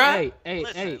on me, bro. Hey,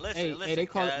 they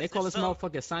call this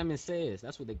motherfucker Simon Says.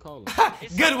 That's what they call him.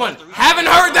 Good one. Haven't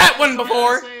heard that one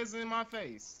before. Simon Says in my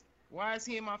face. Why is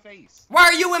he in my face? Why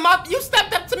are you in my... You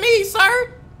stepped up to me,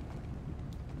 sir.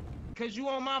 Cause you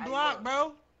on my block,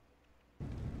 bro.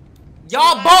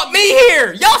 Y'all bought me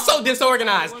here. Y'all so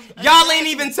disorganized. Y'all ain't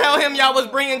even tell him y'all was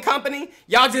bringing company.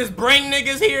 Y'all just bring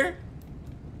niggas here.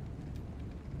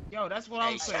 Yo, that's what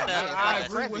I'm saying. shut up, I cuz.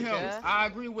 agree with him. I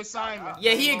agree with Simon.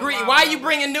 Yeah, he agreed. Why are you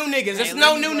bringing new niggas? There's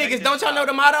no new niggas. Don't y'all know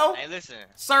the motto? Hey, listen.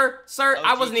 Sir,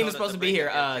 I OG wasn't even told us supposed to to be bring here.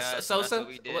 him here, cuz, so that's Sosa? what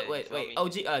we did, Wait, you feel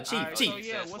OG, Alright, Chief. so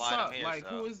yeah, what's up? Like,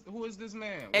 who is this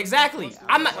man? Exactly.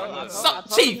 I'm not.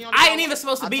 Chief, him I ain't y'all- even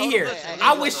supposed to I be told here. him that.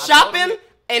 I was shopping,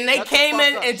 and they Shut the came fuck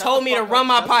in up. and Shut told the me to fuck run up.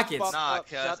 my Shut the pockets. fuck Nah, up.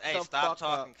 cuz. Shut Hey, the stop fuck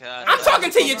talking, up. cuz. I'm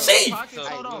talking to your chief. Pockets,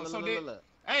 hold on. So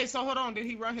hey, so hold on. Did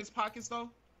he run his pockets though?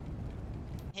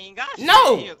 He ain't got shit.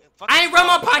 No, He a I ain't run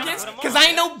my fucking pockets put him because on, I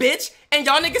ain't no bitch, and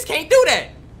y'all niggas can't do that.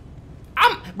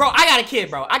 Bro, I got a kid,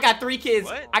 bro. I got 3 kids.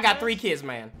 What? I got 3 kids,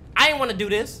 man. I ain't want to do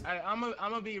this. Hey, I'm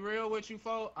gonna be real with you,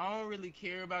 folks. I don't really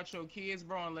care about your kids,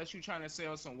 bro, unless you trying to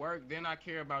sell some work. Then I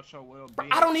care about your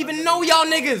well-being. I don't even know y'all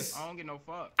niggas. I don't get no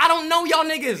fuck. I don't know y'all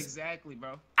niggas. Exactly,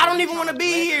 bro. I don't even want to be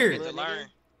here. To learn.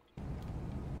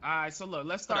 Alright, so look,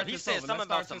 let's start You this said over. something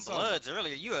about some bloods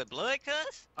earlier. You a blood,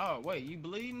 cuz? Oh, wait, you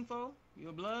bleeding, fo? You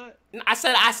a blood? I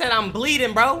said I'm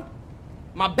bleeding, bro.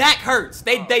 My back hurts.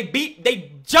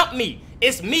 They jumped me.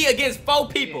 It's me against 4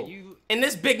 people. And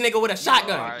this big nigga with a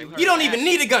shotgun. You don't even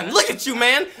need a gun. Look at you,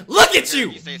 man. Look at you.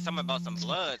 You say something about some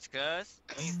bloods, cuz.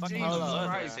 Ain't fucking with the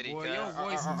bloods in the city, Boy, cuz. your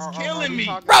voice is killing me.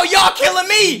 Bro, y'all killing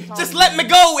me. Just let me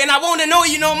go and I won't annoy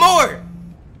you no more.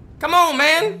 Come on,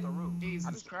 man.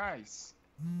 Jesus Christ.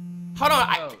 Hold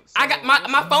on. I got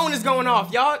my phone is going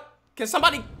off. Y'all, can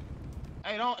somebody?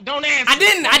 Hey, don't answer. I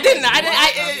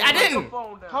didn't.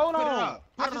 Hold on.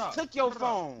 I just took your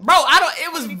phone. Bro,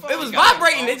 it was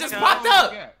vibrating. It just popped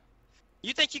up.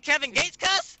 You think you Kevin Gates,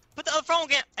 cuz? Put the other phone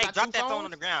again. Hey, drop that phone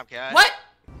on the ground, cuz. What?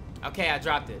 Okay, I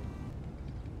dropped it.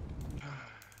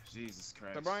 Jesus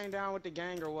Christ. The brain down with the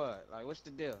gang or what? Like, what's the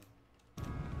deal?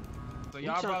 So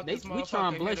y'all brought this we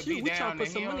trying to bless you. We trying to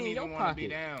put some and money in your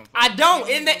pocket. I don't.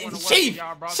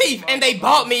 Chief, and they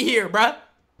bought me here, bruh.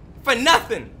 For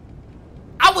nothing.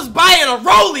 I was buying a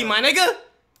Rollie, my nigga.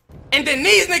 And then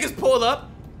these niggas pull up.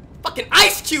 Fucking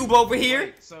Ice Cube over here.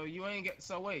 Wait, so you ain't get.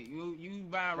 So wait, you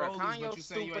buying Rollies, but you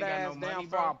say you ain't got no money,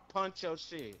 bro? I'll punch your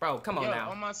shit. Bro, come on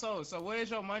now. On my soul. So where's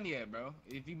your money at, bro?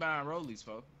 If you buying Rollies,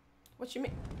 folks. What you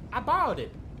mean? I borrowed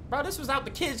it. Bro, this was out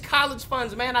the kids' college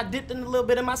funds, man. I dipped in a little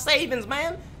bit of my savings,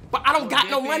 man. But I don't got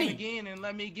no money. Again and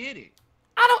let me get it.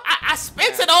 I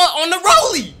spent it all on the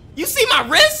Rollie. You see my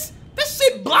wrist? This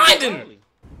shit blinding.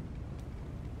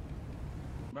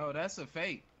 Bro, that's a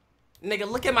fake. Nigga,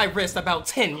 look at my wrist about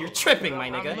 10. You're tripping, my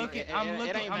nigga. I'm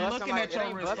looking at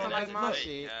your wrist.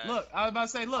 Look, I was about to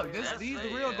say, look, these the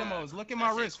real demos. Look at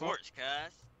my wrist, folks.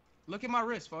 Look at my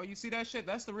wrist, folks. You see that shit?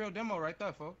 That's the real demo right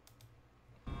there, folks.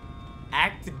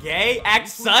 Act gay? Act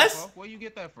sus? Where you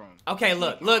get that from? Okay,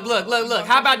 look.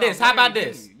 How about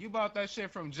this? You bought that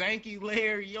shit from Janky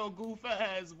Larry, yo goof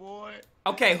ass boy.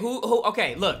 Okay,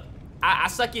 okay, look. I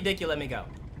suck your dick, you let me go.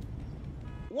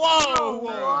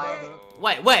 Whoa!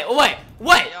 Wait. Y'all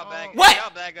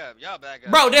back up.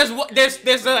 Bro, there's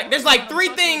like 3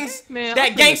 things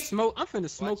that gang smoke. I'm finna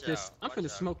smoke this. I'm finna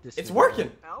smoke this. It's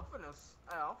working. I'm finna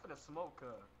smoke.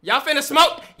 Y'all finna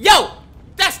smoke? Yo,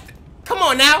 come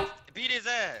on now. Beat his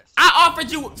ass. I offered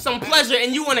you some pleasure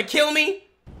and you wanna kill me?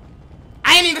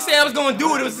 I ain't even say I was gonna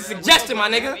do it. It was a suggestion, my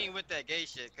nigga.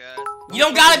 You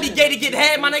don't gotta be gay to get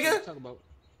head, my nigga.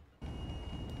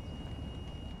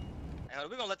 Hey,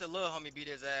 we're gonna let the little homie beat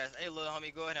his ass. Hey, little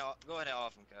homie, go ahead and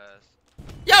off him, cuz.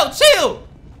 Yo, chill.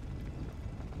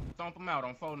 Stomp him out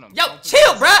on phone number. Yo,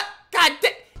 chill, bruh. God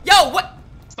damn. Yo, what?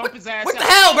 Stomp his ass what out. the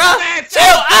hell, bruh? Chill.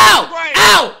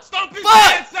 Ow. Stomp his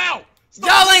ass out.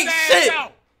 Y'all ain't shit.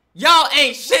 Y'all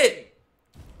ain't shit.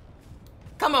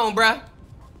 Come on, bruh.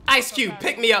 Ice Cube,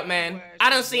 pick me up, man. I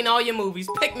done seen all your movies.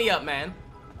 Pick me up, man.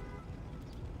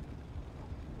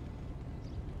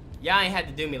 Y'all ain't had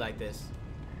to do me like this.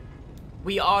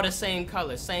 We all the same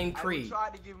color, same creed. I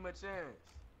tried to give him a chance.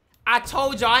 I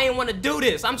told y'all I ain't want to do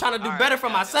this. I'm trying to do better for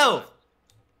myself.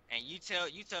 And you tell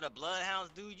the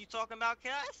Bloodhounds dude you talking about,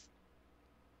 cuz?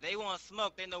 They want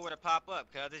smoke, they know where to pop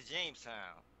up, cuz it's Jamestown.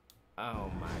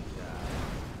 Oh my god.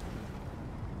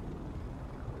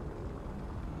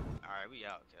 Alright, we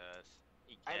out, cuz.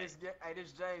 Hey,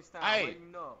 this Jamestown, Hey. let you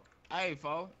know. Hey,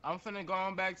 fo, I'm finna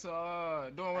going back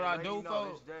to doing what I do,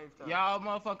 fo. Y'all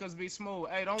motherfuckers be smooth.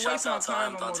 Hey, don't waste my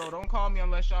time no more, though. Don't call me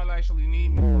unless y'all actually need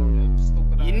me.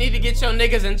 You need to get your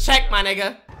niggas in check, my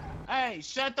nigga. Hey,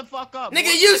 shut the fuck up.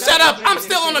 Nigga, you shut up. I'm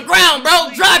still on the ground, bro.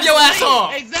 Drive your ass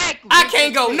off. Exactly. I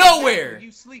can't go nowhere.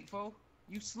 You sleep, fo.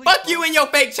 You sleep. Fuck you and your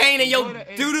fake chain and your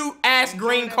doo-doo ass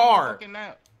green car.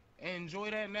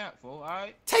 Enjoy that nap, fo. All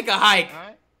right. Take a hike. All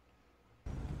right.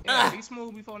 Yeah, be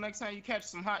smooth before next time you catch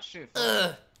some hot shit.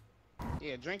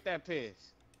 Yeah, drink that piss.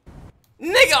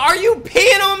 Nigga, are you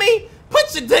peeing on me?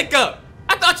 Put your dick up.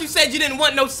 I thought you said you didn't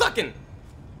want no sucking.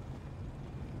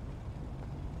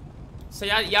 So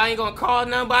y'all ain't gonna call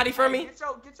nobody for me? Get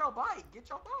your bike. Get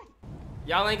your bike.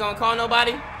 Y'all ain't gonna call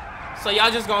nobody? So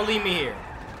y'all just gonna leave me here?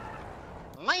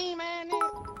 Lame man.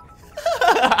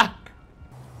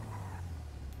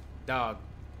 Dog,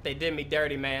 they did me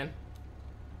dirty, man.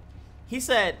 He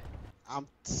said, I'm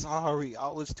sorry, I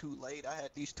was too late. I had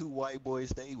these two white boys,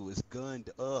 they was gunned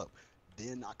up.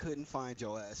 Then I couldn't find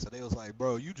your ass, so they was like,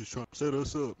 bro, you just trying to set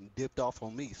us up, and dipped off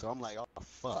on me. So I'm like, oh,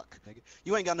 fuck, nigga.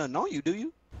 You ain't got nothing on you, do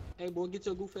you? Hey, boy, get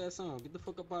your goof ass on. Get the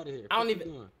fuck up out of here. I don't Fuck even...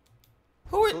 you doing?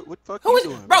 Who is... What the fuck who you is...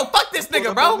 doing? Bro, fuck this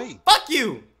nigga, bro. Fuck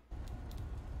you.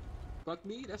 Fuck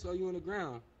me? That's why you on the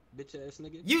ground, bitch ass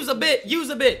nigga. Use a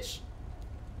bitch.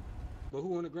 But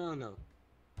who on the ground, though?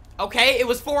 Okay, it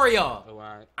was 4 of y'all. Oh,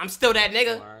 alright. I'm still that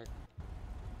nigga. Alright.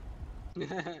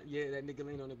 Yeah, that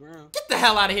nigga ain't on the ground. Get the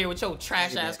hell out of here with your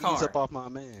trash ass car. Ease up off my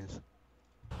mans.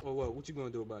 Well, what you gonna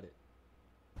do about it?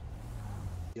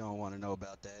 You don't want to know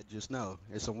about that. Just know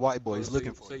there's some white boys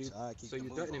looking for you. So you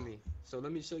threatening me. So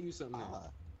let me show you something now.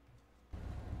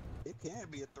 It can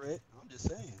be a threat. I'm just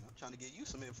saying. I'm trying to get you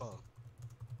some info.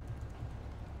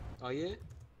 Oh yeah?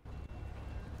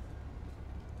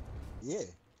 Yeah.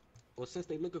 Well, since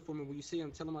they looking for me, when you see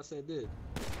them, tell them I said this.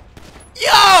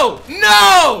 Yo!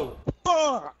 No!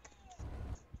 Fuck!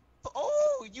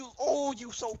 Oh,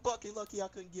 you so fucking lucky I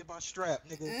couldn't get my strap,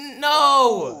 nigga. No!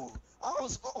 Oh, I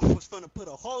was finna put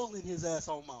a hole in his ass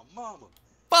on my mama.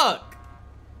 Fuck!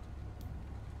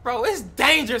 Bro, it's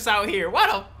dangerous out here. Why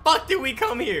the fuck did we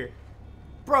come here?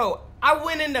 Bro, I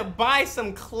went in to buy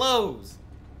some clothes,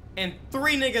 and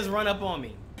 3 niggas run up on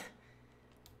me.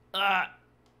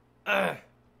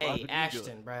 Hey,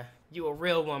 Ashton, bruh. You a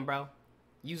real one, bro.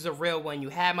 You's a real one. You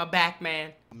had my back,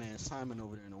 man. Man, Simon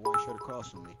over there in the white shirt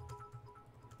across from me.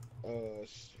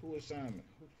 Who is Simon?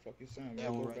 Who the fuck is Simon?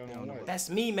 That one right down the way. That's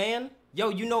me, man. Yo,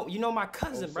 you know my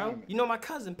cousin, Oh, bro. Simon. You know my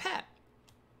cousin, Pat.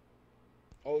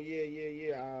 Oh yeah.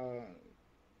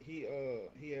 He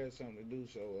has something to do,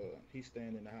 so he's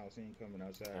staying in the house. He ain't coming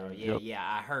outside. Oh yeah,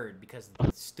 I heard because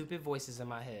of the stupid voices in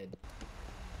my head.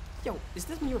 Yo, is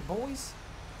this your boys?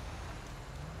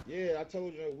 Yeah, I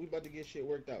told you we about to get shit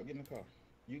worked out. Get in the car.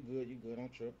 You good?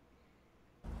 Don't trip.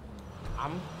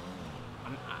 I'm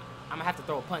gonna have to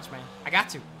throw a punch, man. I got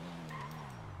to.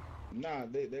 Nah,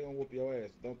 they gonna whoop your ass.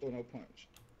 Don't throw no punch.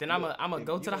 Then I'm gonna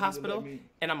go to the hospital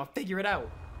and I'm gonna figure it out.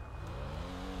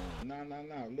 Nah.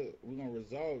 Look, we're gonna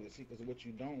resolve it. See, because what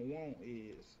you don't want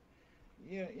is,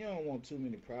 you don't want too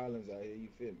many problems out here. You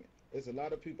feel me? There's a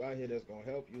lot of people out here that's gonna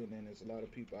help you, and then there's a lot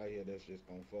of people out here that's just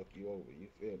gonna fuck you over. You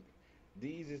feel me?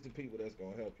 These is the people that's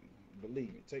gonna help you.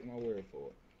 Believe me. Take my word for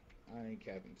it. I ain't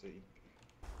capping to you.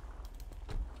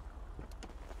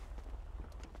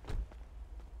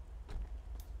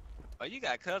 Oh, you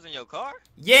got cuz in your car?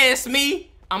 Yeah, it's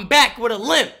me. I'm back with a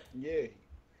limp. Yeah.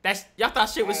 That's y'all thought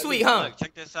shit was sweet, huh? Look,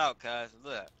 check this out, cuz.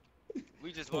 Look.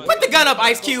 We just want Put the gun up,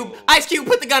 Ice Cube. Ice Cube,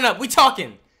 put the gun up. We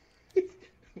talking.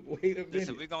 Wait a minute.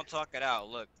 Listen, we gonna talk it out.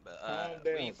 Look, Calm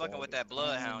we down, ain't fucking with that Calm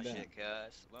bloodhound down. shit,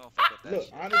 cuz. We don't fuck with that Look,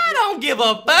 shit. honestly, I don't give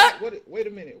a fuck. Wait a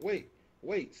minute.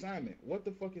 Wait, Simon. What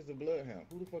the fuck is the bloodhound?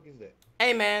 Who the fuck is that?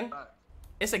 Hey, man.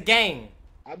 It's a gang.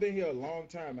 I've been here a long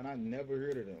time and I never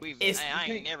heard of them. I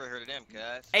ain't never heard of them,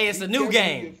 cuz. Hey, it's a new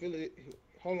gang.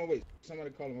 Hold on, wait.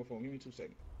 Somebody calling my phone. Give me 2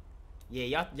 seconds.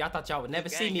 Yeah, y'all thought y'all would never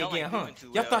see Gang, me y'all again, ain't huh? doing too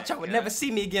Y'all well thought then, y'all would cuz. never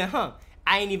see me again, huh?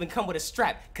 I ain't even come with a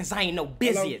strap, cause I ain't no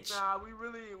bitch. Nah, we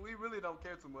really don't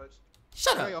care too much.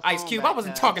 Shut Throw up, your Ice phone Cube. back, I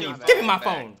wasn't cuz. talking to Throw you. your Give me phone my back.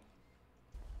 phone.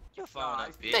 Your phone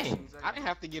up, bitch. Dang. I didn't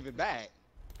have to give it back.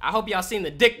 I hope y'all seen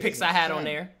the dick pics I had on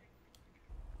there.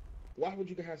 Why would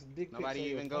you have some dick pics? Nobody on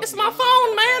your even phone? goes. It's my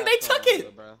phone, man. They took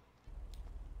it.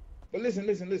 But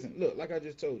listen. Look, like I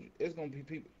just told you, it's gonna be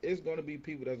people. It's gonna be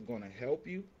people that's gonna help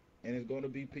you, and it's gonna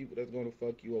be people that's gonna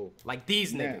fuck you over. Like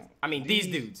these niggas. I mean, these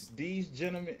dudes. These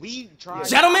gentlemen. We tried.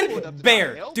 Gentlemen,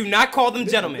 Bear. Do not call them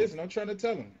gentlemen. Listen, I'm trying to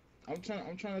tell them. I'm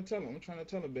trying to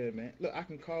tell them, Bear, man. Look, I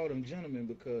can call them gentlemen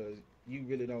because you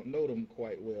really don't know them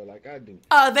quite well, like I do.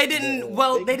 They didn't.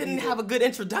 Well, they didn't have a good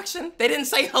introduction. They didn't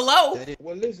say hello.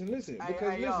 Well, listen.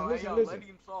 Because listen. Let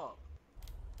him talk.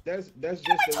 That's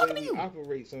just the way we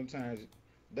operate sometimes.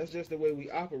 That's just the way we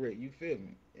operate. You feel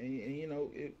me? And you know,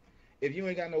 if you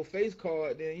ain't got no face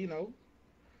card, then you know,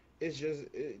 it's just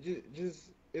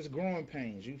it's growing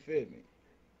pains. You feel me?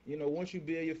 You know, once you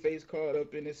build your face card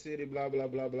up in the city, blah blah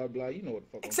blah blah blah. You know what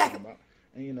the fuck I'm talking about.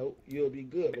 And you know, you'll be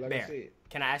good. But like Bear, I said,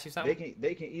 can I ask you something?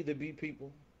 They can either be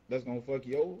people that's gonna fuck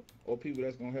you over or people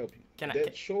that's gonna help you.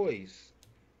 That choice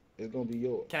is gonna be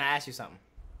yours. Can I ask you something?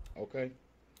 Okay,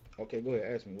 go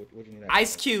ahead. Ask me what you need.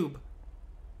 Ice Cube.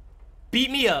 beat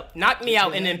me up, knocked me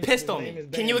out, and then pissed on me.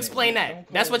 Can you explain that?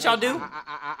 That's what y'all do?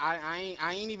 I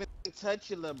ain't even touch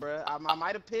you, little bro. I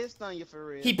might have pissed on you for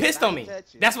real. He pissed on me.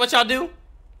 That's what y'all do?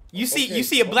 You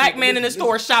see a black man in the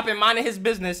store shopping, minding his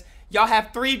business. Y'all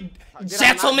have 3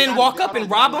 gentlemen walk up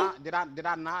and rob him? Did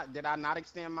I not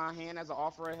extend my hand as an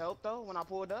offer of help though when I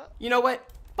pulled up? You know what?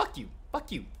 Fuck you.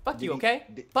 Fuck you. Fuck you, okay?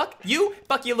 Fuck you.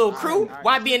 Fuck your little crew.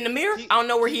 Why be in the mirror? I don't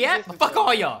know where he at, but fuck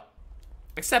all y'all.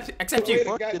 Except you.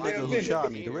 Fuck the nigga who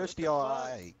shot me. The rest of y'all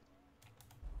alright.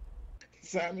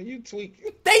 Simon, you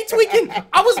tweaking. They tweaking.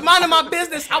 I was minding my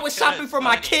business. I was shopping for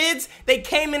my kids. They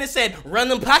came in and said, "Run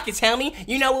them pockets, homie.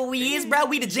 You know what we is, bro?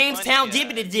 We the Jamestown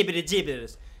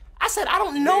jibbity-jibbity-jibbiters." I said, I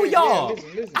don't know y'all.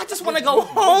 I just want to go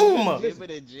home.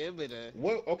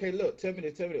 What? Okay, look. Tell me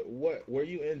this. What? Were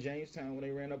you in Jamestown when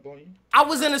they ran up on you? I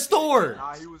was in the store.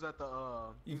 Nah, he was at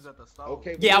the store.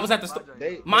 Okay. Yeah, I was at the store.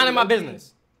 Minding my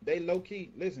business. They low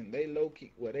key, listen, they low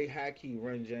key, well, they high key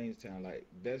run Jamestown. Like,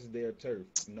 that's their turf.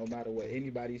 No matter what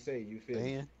anybody say, you feel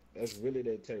me? That's really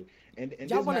their turf. And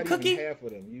y'all want a cookie? Half of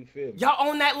them, you feel me? Y'all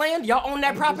own that land? Y'all own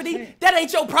that property? That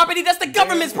ain't your property. That's the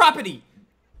government's property.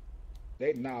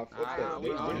 They fuck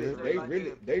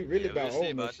that. They really about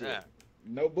own that shit.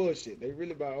 No bullshit. They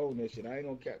really about own that shit. I ain't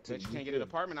gonna cap to you. You can't get an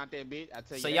apartment out there, bitch. I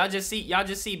tell you. So y'all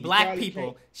just see black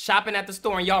people shopping at the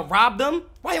store and y'all rob them?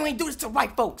 Why you ain't do this to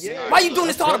white folks? Why you doing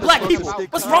this to all the black people?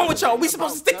 What's wrong with y'all? We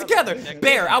supposed to stick together.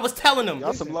 Bear, I was telling them.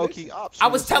 Y'all some low key ops. I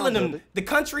was telling them the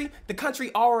country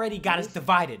already got us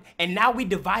divided, and now we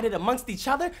divided amongst each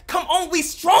other. Come on, we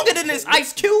stronger than this,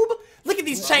 Ice Cube. Look at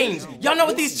these chains. Y'all know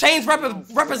what these chains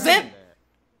represent?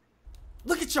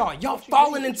 Look at y'all. Y'all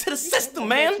falling into the system,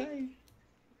 man.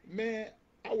 Man,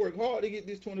 I work hard to get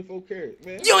this 24 karat,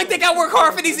 man. You ain't think I work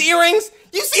hard for these earrings?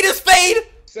 You see this fade?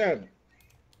 Sam,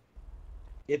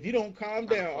 if you don't calm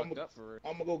down, I'm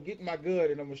gonna go get my gun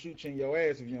and I'm gonna shoot you in your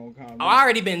ass if you don't calm down. I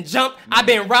already been jumped. I've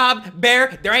been robbed.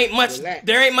 Bear, there ain't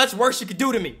much worse you could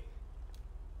do to me.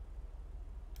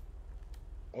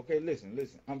 Okay, listen.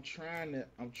 I'm trying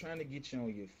to get you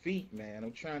on your feet, man.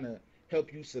 I'm trying to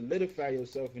help you solidify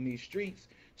yourself in these streets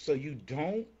so you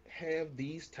don't have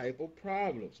these type of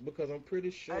problems, because I'm pretty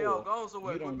sure hey, yo, go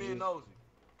somewhere with being nosy.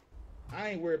 I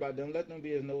ain't worried about them. Let them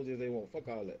be as nosy as they want. Fuck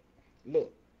all that.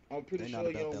 Look, I'm pretty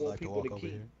sure you don't want people to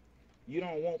keep. You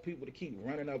don't want people to keep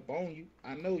running up on you.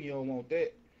 I know you don't want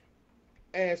that.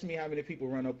 Ask me how many people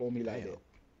run up on me like that.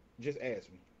 Just ask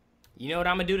me. You know what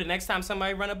I'm gonna do the next time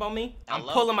somebody run up on me? I'm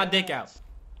pulling my dick out.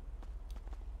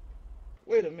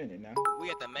 Wait a minute now. We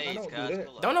at the maze, guys.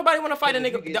 Don't nobody want to fight a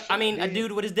nigga. I mean, a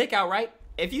dude with his dick out, right?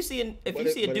 If you see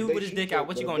a dude with his dick out,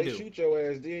 what you gonna do? If they shoot your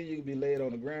ass, then you can be laid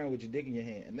on the ground with your dick in your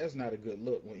hand, and that's not a good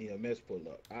look when EMS pull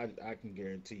up. I can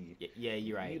guarantee you. Yeah,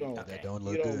 you're right. That don't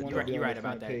look good. You're right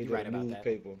about that. You're right about that.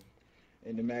 Newspaper,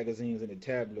 in the magazines and the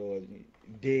tabloids,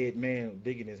 dead man with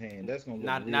dick in his hand. That's gonna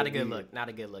look not a good look. Not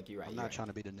a good look. You're right. I'm not trying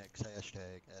to be the next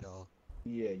hashtag at all.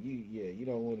 Yeah, you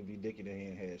don't want to be dick in the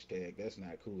hand hashtag. That's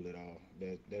not cool at all.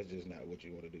 That's just not what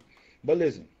you want to do. But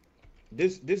listen,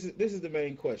 this is the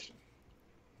main question.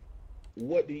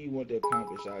 What do you want to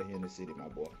accomplish out here in the city, my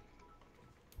boy?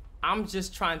 I'm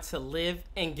just trying to live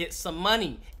and get some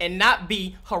money and not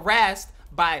be harassed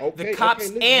by the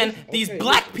cops and these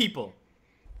black people.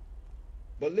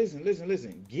 But listen.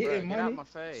 Getting money,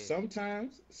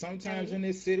 sometimes in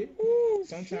this city,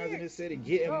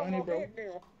 getting money, bro,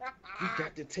 you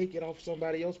got to take it off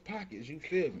somebody else's pockets. You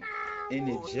feel me? And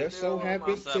it just so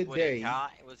happens today.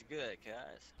 It was good,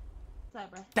 guys.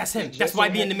 That's him. That's why I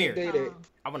be in the mirror.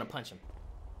 I want to punch him.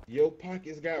 Your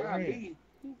pockets got ran.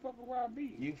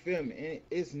 You feel me? And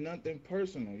it's nothing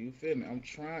personal. You feel me? I'm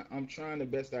trying the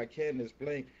best I can to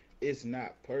explain. It's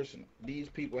not personal. These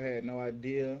people had no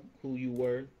idea who you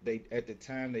were. At the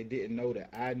time they didn't know that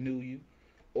I knew you,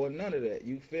 or none of that.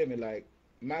 You feel me? Like,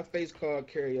 my face card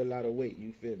carry a lot of weight.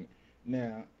 You feel me?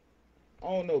 Now, I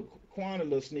don't know. Quan a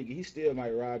little sneaky. He still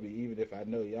might rob you, even if I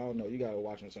know you. I don't know. You gotta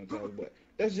watch him sometimes, but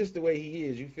that's just the way he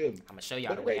is. You feel me? I'm gonna show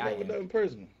y'all the way I am. Nothing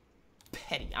personal.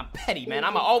 I'm petty, man.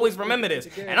 I'ma always remember this,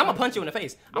 and I'ma punch you in the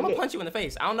face. I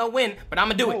don't know when, but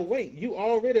I'ma do it. Oh wait, you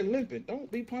already limping. Don't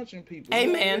be punching people. Hey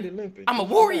man, I'm a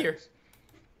warrior.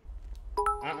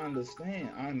 I understand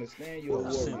you're a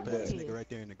warrior. Nigga right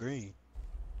there in the green.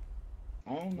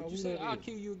 I don't know. You say I'll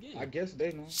kill you again. I guess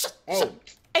they know.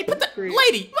 Hey, put the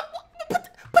lady.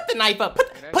 Put the knife up.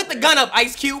 Put the gun up,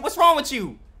 Ice Cube. What's wrong with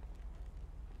you?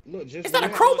 Look, just is that a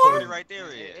crowbar? Right there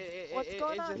What's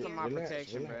going on? It's just for my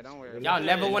protection, bro. Don't worry. Y'all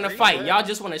never want to fight. Y'all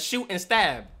just want to shoot and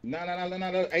stab. No.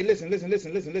 Hey, listen. Listen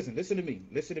to me.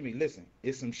 Listen.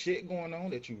 It's some shit going on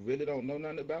that you really don't know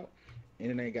nothing about,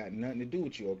 and it ain't got nothing to do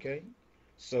with you, okay?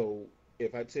 So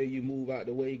If I tell you move out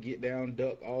the way, get down,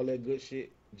 duck, all that good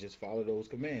shit, just follow those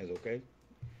commands, okay?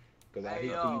 Because I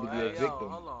hate for you to be a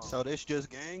victim. So this just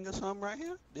gang or something right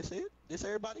here? This it? This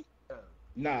everybody?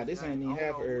 Nah, this ain't even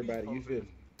half for everybody. You feel me?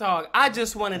 Dog, I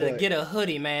just wanted to get a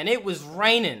hoodie, man. It was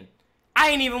raining. I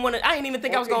ain't even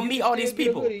think I was gonna meet all these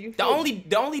people.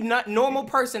 The only not normal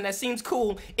person that seems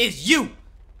cool is you.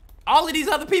 All of these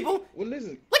other people. Well,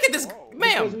 listen. Look at this,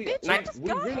 ma'am. Bitch, I just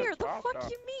got here. The fuck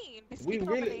you mean?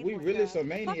 We really some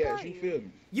maniacs. You feel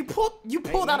me? You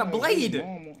pulled out a blade.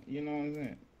 Normal, you know what I'm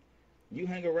saying? You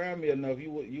hang around me enough,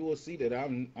 you will see that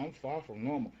I'm far from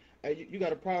normal. Hey, you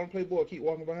got a problem, Playboy? Keep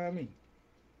walking behind me.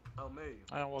 Oh, me.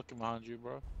 I ain't walking behind you,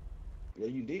 bro. Yeah,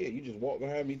 you did. You just walked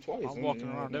behind me twice. I'm walking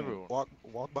around everywhere.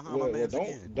 Walk behind my man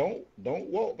again. Don't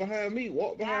walk behind me.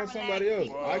 Walk behind somebody else.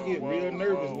 I get real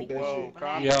nervous with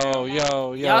that shit.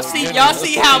 Yo. Y'all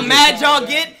see how mad y'all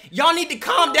get? Y'all need to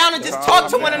calm down and just talk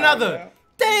to one another.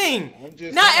 Dang.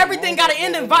 Not everything got to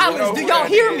end in violence. Do y'all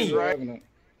hear me?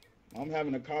 I'm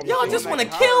having a conversation. Y'all just want to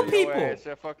kill people. It's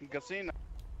a fucking casino.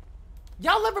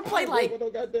 Y'all ever play like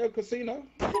goddamn casino?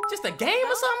 Just a game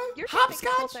or something? You're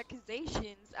Hopscotch? false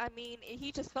accusations. I mean,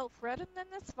 he just felt threatened, then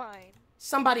that's fine.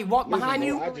 Somebody walked behind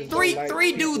you.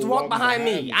 Three dudes walked behind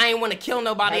me. I ain't want to kill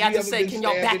nobody. I just said, can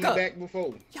y'all back up?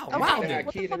 Yo, wow.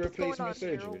 What the fuck is going on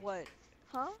here, or what?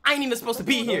 Huh? I ain't even supposed to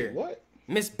be here. What?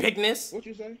 Miss Bigness. What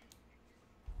you say?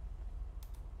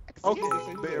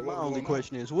 Okay, Bear, my only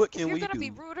question is, what can we do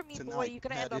to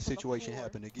not have this situation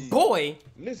happen again? Boy!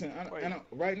 Listen,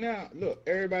 right now, look,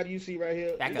 everybody you see right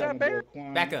here. Back up.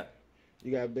 Back up.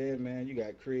 You got Batman, you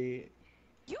got Craig.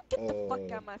 You get the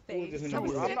fuck out of my face. I'm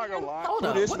not gonna lie. Hold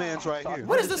up. This man's right here.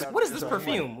 What is this? What is this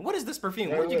perfume? What is this perfume?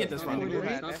 Where'd you get this from? In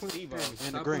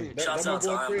the green. That's my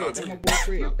boy Craig. That's my boy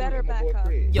Craig. You better back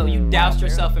up. Yo, you doused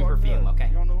yourself in perfume,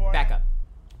 okay? Back up.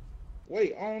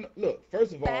 Wait, look,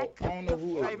 first of all, I don't know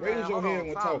who it is. Raise your hand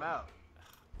when talking.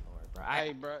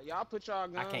 Hey, bro, y'all put y'all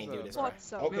guns I can't do this, up.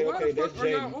 bro. Okay, that's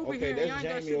Jamie. Okay, that's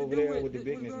Jamie over there with the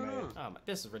bigness, man. Oh,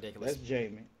 this is ridiculous. That's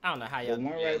Jamie. I don't know how y'all. The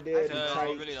one right there, the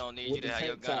tight, really don't need with you to the have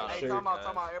your tank gun top on. shirt.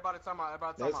 Everybody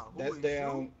talking about. That's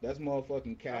down. That's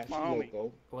motherfucking Cash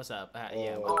Loco. What's up? I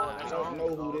don't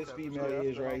know who this female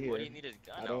is right here.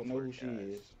 I don't know who she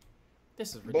is.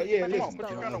 This is ridiculous.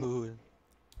 But yeah, listen.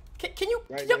 Can you?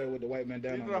 Right there with the white man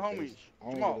down These on are the the homies. face. I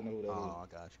don't even know who that is. Oh,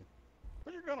 I got you.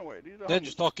 Put your gun away. These are They're homies.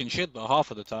 just talking shit though, half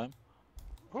of the time.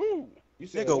 Who? You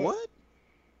said Nigga, what?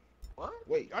 What?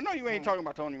 Wait. I know you ain't talking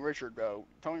about Tony Richard though.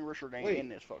 Tony Richard ain't in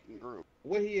this fucking group.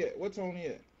 Where he at? What's on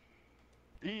here?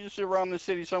 He just sit around the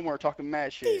city somewhere talking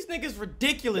mad shit. These niggas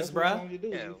ridiculous, bruh. You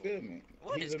feel me?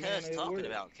 What is Cuz talking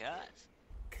about, Cuz?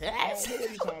 I don't know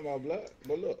what you talking about, blood.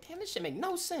 But look. Damn, this shit make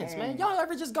no sense, man. Y'all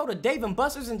ever just go to Dave and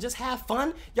Buster's and just have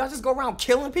fun? Y'all just go around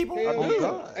killing people? Oh,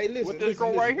 God. Hey, listen, With this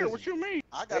girl right here, what you mean?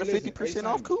 I got a 50%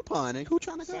 off coupon, and who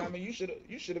trying to go? Simon, you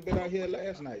should have been out here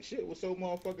last night. Shit was so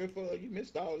motherfucking fun. You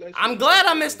missed all that shit. I'm glad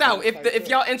I missed out. If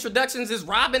y'all introductions is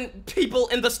robbing people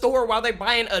in the store while they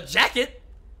buying a jacket.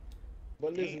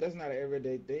 But listen, that's not an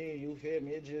everyday thing. You feel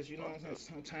me? It just, you know what I'm saying?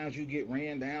 Sometimes you get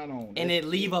ran down on. And it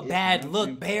leave a bad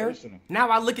look, Bear.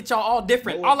 Now I look at y'all all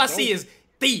different. All I see is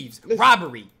thieves,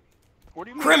 robbery, What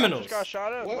do you mean? criminals. I just got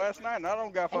shot up last night and I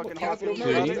don't got fucking hospital.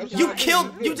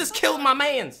 You just killed my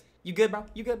mans. You good, bro?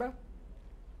 You good, bro?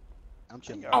 I'm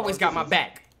chilling. Always got my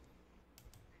back.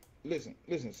 Listen,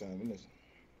 Simon, listen.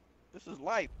 This is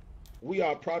life. We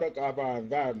are a product of our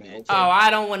environment. Okay? Oh,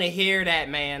 I don't want to hear that,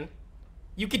 man.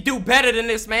 You could do better than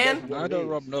this, man. I don't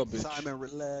rub no, bitch. Simon,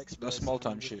 relax. That's small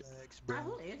time shit.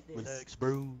 Relax,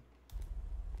 bro.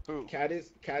 Who?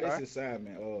 Caddis is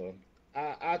Simon.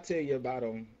 I'll tell you about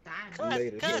him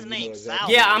later. Cuz name's Simon.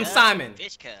 Yeah, I'm Simon.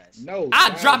 Bitch, cuz. No.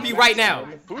 I'll drop you right now.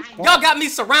 Y'all got me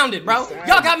surrounded, bro.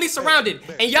 Y'all got me surrounded.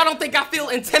 And y'all don't think I feel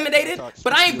intimidated?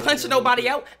 But I ain't punching nobody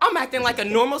out. I'm acting like a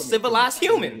normal, civilized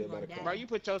human. Bro, you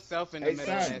put yourself in the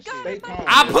middle of that shit.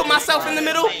 I put myself in the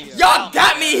middle. Y'all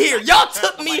got me here. Y'all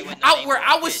took me out where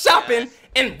I was shopping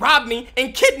and robbed me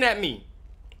and kidnapped me.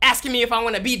 Asking me if I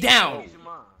want to be down.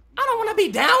 I don't want to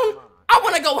be down. I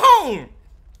want to go home.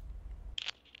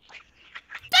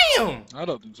 Damn! I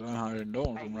don't think so. I hired no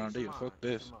one from around here. Fuck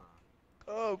this.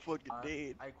 Oh, fucking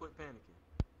dead. Hey, quit panicking.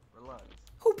 Relax.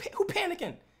 Who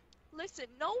panicking? Listen,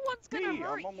 no one's gonna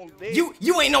hurt you.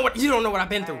 You don't know what I've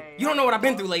been through. You don't know what I've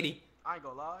been through, lady. I ain't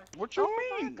gonna lie. What you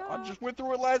mean? I just went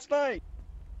through it last night.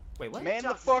 Wait, what? Man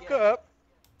the fuck up.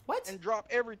 What? And drop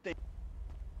everything.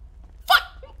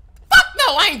 Fuck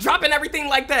no, I ain't dropping everything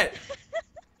like that.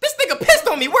 This nigga pissed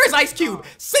on me. Where's Ice Cube?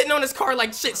 Sitting on his car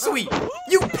like shit sweet.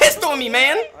 You pissed on me,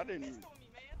 man. I didn't.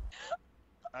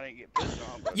 I didn't get pissed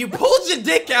on. But You pulled your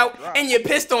dick out and you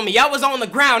pissed on me. I was on the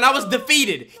ground. I was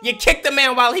defeated. You kicked the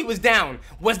man while he was down.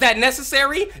 Was that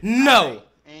necessary? No.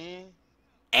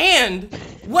 And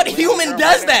what human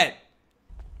does that?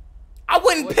 I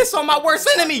wouldn't piss on my worst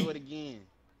enemy. Do it again.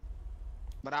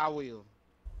 But I will.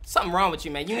 Something wrong with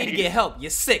you, man. You need to get help. You're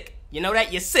sick. You know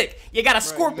that? You're sick. You got a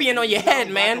scorpion on your head,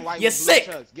 man. You're sick.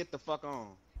 Get the fuck on.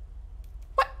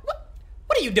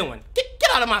 What are you doing? Get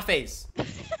out of my face.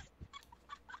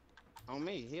 On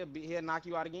me. He'll knock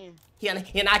you out again.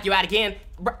 He'll knock you out again.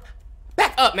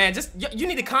 Back up, man. Just you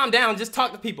need to calm down. Just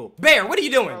talk to people. Bear, what are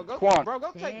you doing? Bro,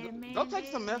 go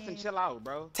take some meth and chill out,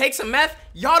 bro. Take some meth?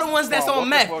 Y'all the ones that's on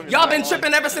meth. Y'all been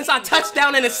tripping ever since I touched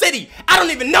down in the city. I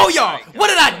don't even know y'all. What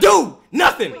did I do?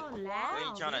 Nothing. We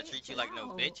ain't trying to treat you like no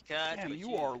bitch, cuz. damn,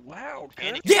 you are loud.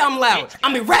 Yeah, I'm loud.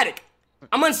 I'm erratic.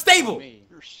 I'm unstable.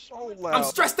 You're so loud. I'm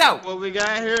stressed out. What we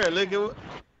got here? Look at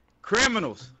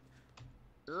criminals.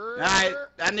 Alright,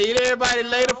 I need everybody to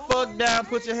lay the fuck down,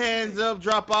 put your hands up,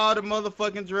 drop all the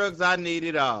motherfucking drugs. I need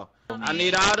it all. I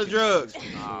need all the drugs.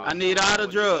 I need all the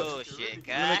drugs.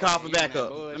 Let me call for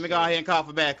backup. Let me go ahead and call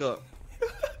for backup.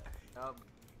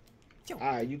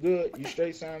 Alright, you good? You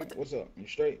straight, Simon? What's up? You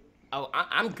straight? Oh,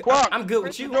 I'm good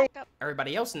with you.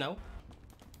 Everybody else know.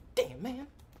 Damn, man.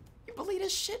 You believe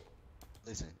this shit?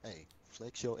 Listen, hey,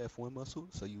 flex your F1 muscle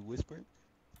so you whispering.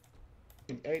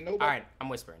 Ain't nobody. Alright, I'm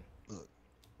whispering. Look.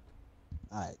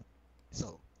 Alright.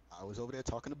 So, I was over there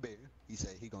talking to Bear. He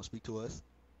said he gonna speak to us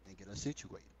and get us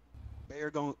situated. Bear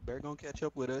gonna catch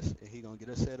up with us and he gonna get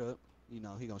us set up. You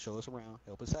know, he gonna show us around,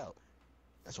 help us out.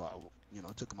 That's why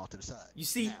I, took him off to the side. You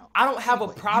see, I don't have a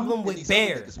problem with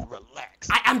Bear. Relax.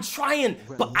 I'm trying,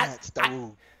 but relax, though.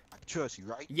 I can trust you,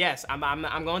 right? Yes, I'm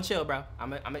gonna chill, bro.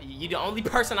 You're the only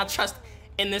person I trust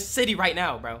in this city right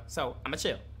now, bro. So I'ma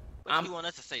chill. What you want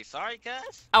us to say sorry,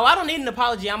 cuz? Oh, I don't need an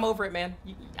apology. I'm over it, man.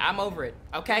 I'm over it.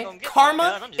 Okay.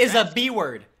 Karma is a B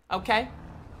word. Okay.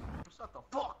 Shut the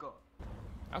fuck up.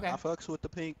 Okay. I fucks with the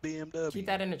pink BMW. Keep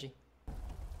that energy.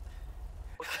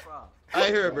 What's the problem? I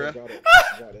hear it, bro. Draw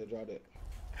that.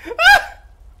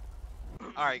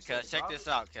 Alright, cuz, check this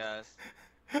out,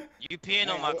 cuz. You peeing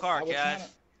on my car, cuz.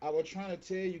 I was trying to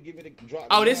tell you, give me the drop.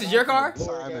 Oh, this is your car?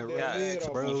 Simon, relax,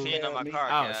 bro. You peeing on my car,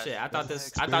 Oh cuz. shit! I thought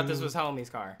this was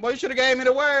homie's car. Boy, you should have gave me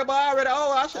the word, but I already.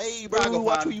 Oh, I should. Hey, bro,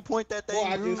 watch where you point that thing.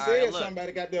 Boy, I just All said right, look.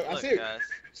 somebody got there. I Look, said cuz.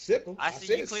 sickle. I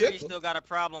see you clearly still got a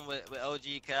problem with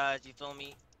OG, cuz. You feel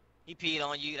me? He peed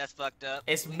on you. That's fucked up.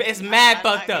 It's mad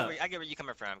fucked up. I get where you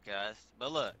coming from, cuz.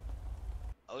 But look,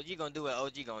 OG gonna do what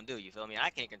OG gonna do. You feel me? I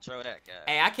can't control that, cuz.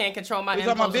 Hey, I can't control my You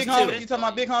talking about big homie? You talking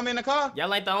about big homie in the car?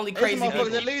 Y'all ain't the only There's crazy some motherfuckers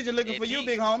people. at Legion looking for you,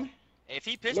 big homie. If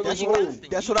he pissed Look on at you, you.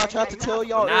 That's what I tried to tell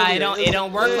y'all. Nah, earlier. it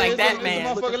don't work like that, There's man. a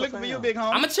motherfucker looking for you, big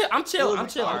homie. I'm chill. I'm chill. I'm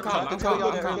calm. I'm calm.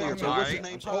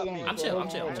 I'm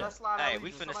chill. Hey,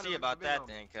 we finna see about that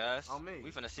thing, cuz.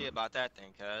 We finna see about that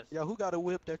thing, cuz. Yo, who got a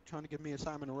whip that's trying to give me and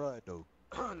Simon a ride, though?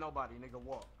 Nobody, nigga,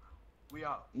 walk. We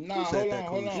out. Nah, said hold that on,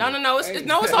 hold cool on.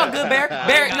 No, it's all good, Bear.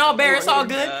 Bear, it's all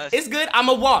good. It's good.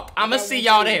 I'ma walk. I'ma see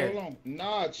y'all there. Hold on.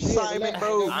 Nah, chill. Simon,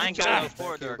 bro. I ain't got no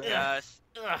corridor, cuz.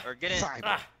 Or get in.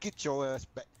 Simon, get your ass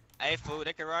back. Hey, fool,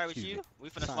 they can ride with you. We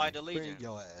finna slide the Legion. Bring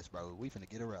your ass, bro. We finna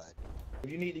get a ride. If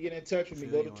you need to get in touch with me,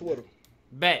 go to Twitter.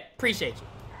 Bet. Appreciate you.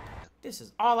 This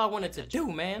is all I wanted to do,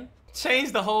 man.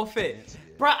 Change the whole fit.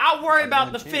 Bro, I'll worry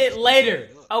about the fit later.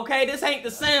 Okay, this ain't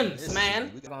The Sims,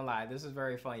 man. I'm gonna lie, this is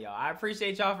very fun, y'all. I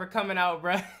appreciate y'all for coming out,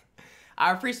 bro.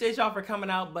 I appreciate y'all for coming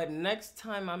out, but next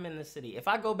time I'm in the city, if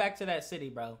I go back to that city,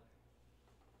 bro,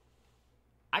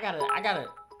 I gotta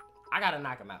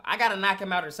knock him out. I gotta knock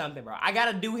him out or something, bro. I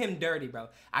gotta do him dirty, bro.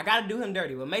 I gotta do him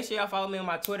dirty. But make sure y'all follow me on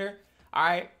my Twitter. All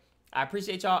right. I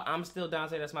appreciate y'all. I'm still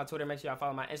Dante. That's my Twitter. Make sure y'all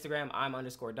follow my Instagram.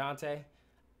 I'm_Dante.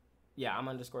 Yeah, I'm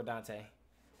 _Dante.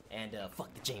 And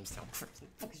fuck the Jamestown. What the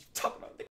fuck are you talking about?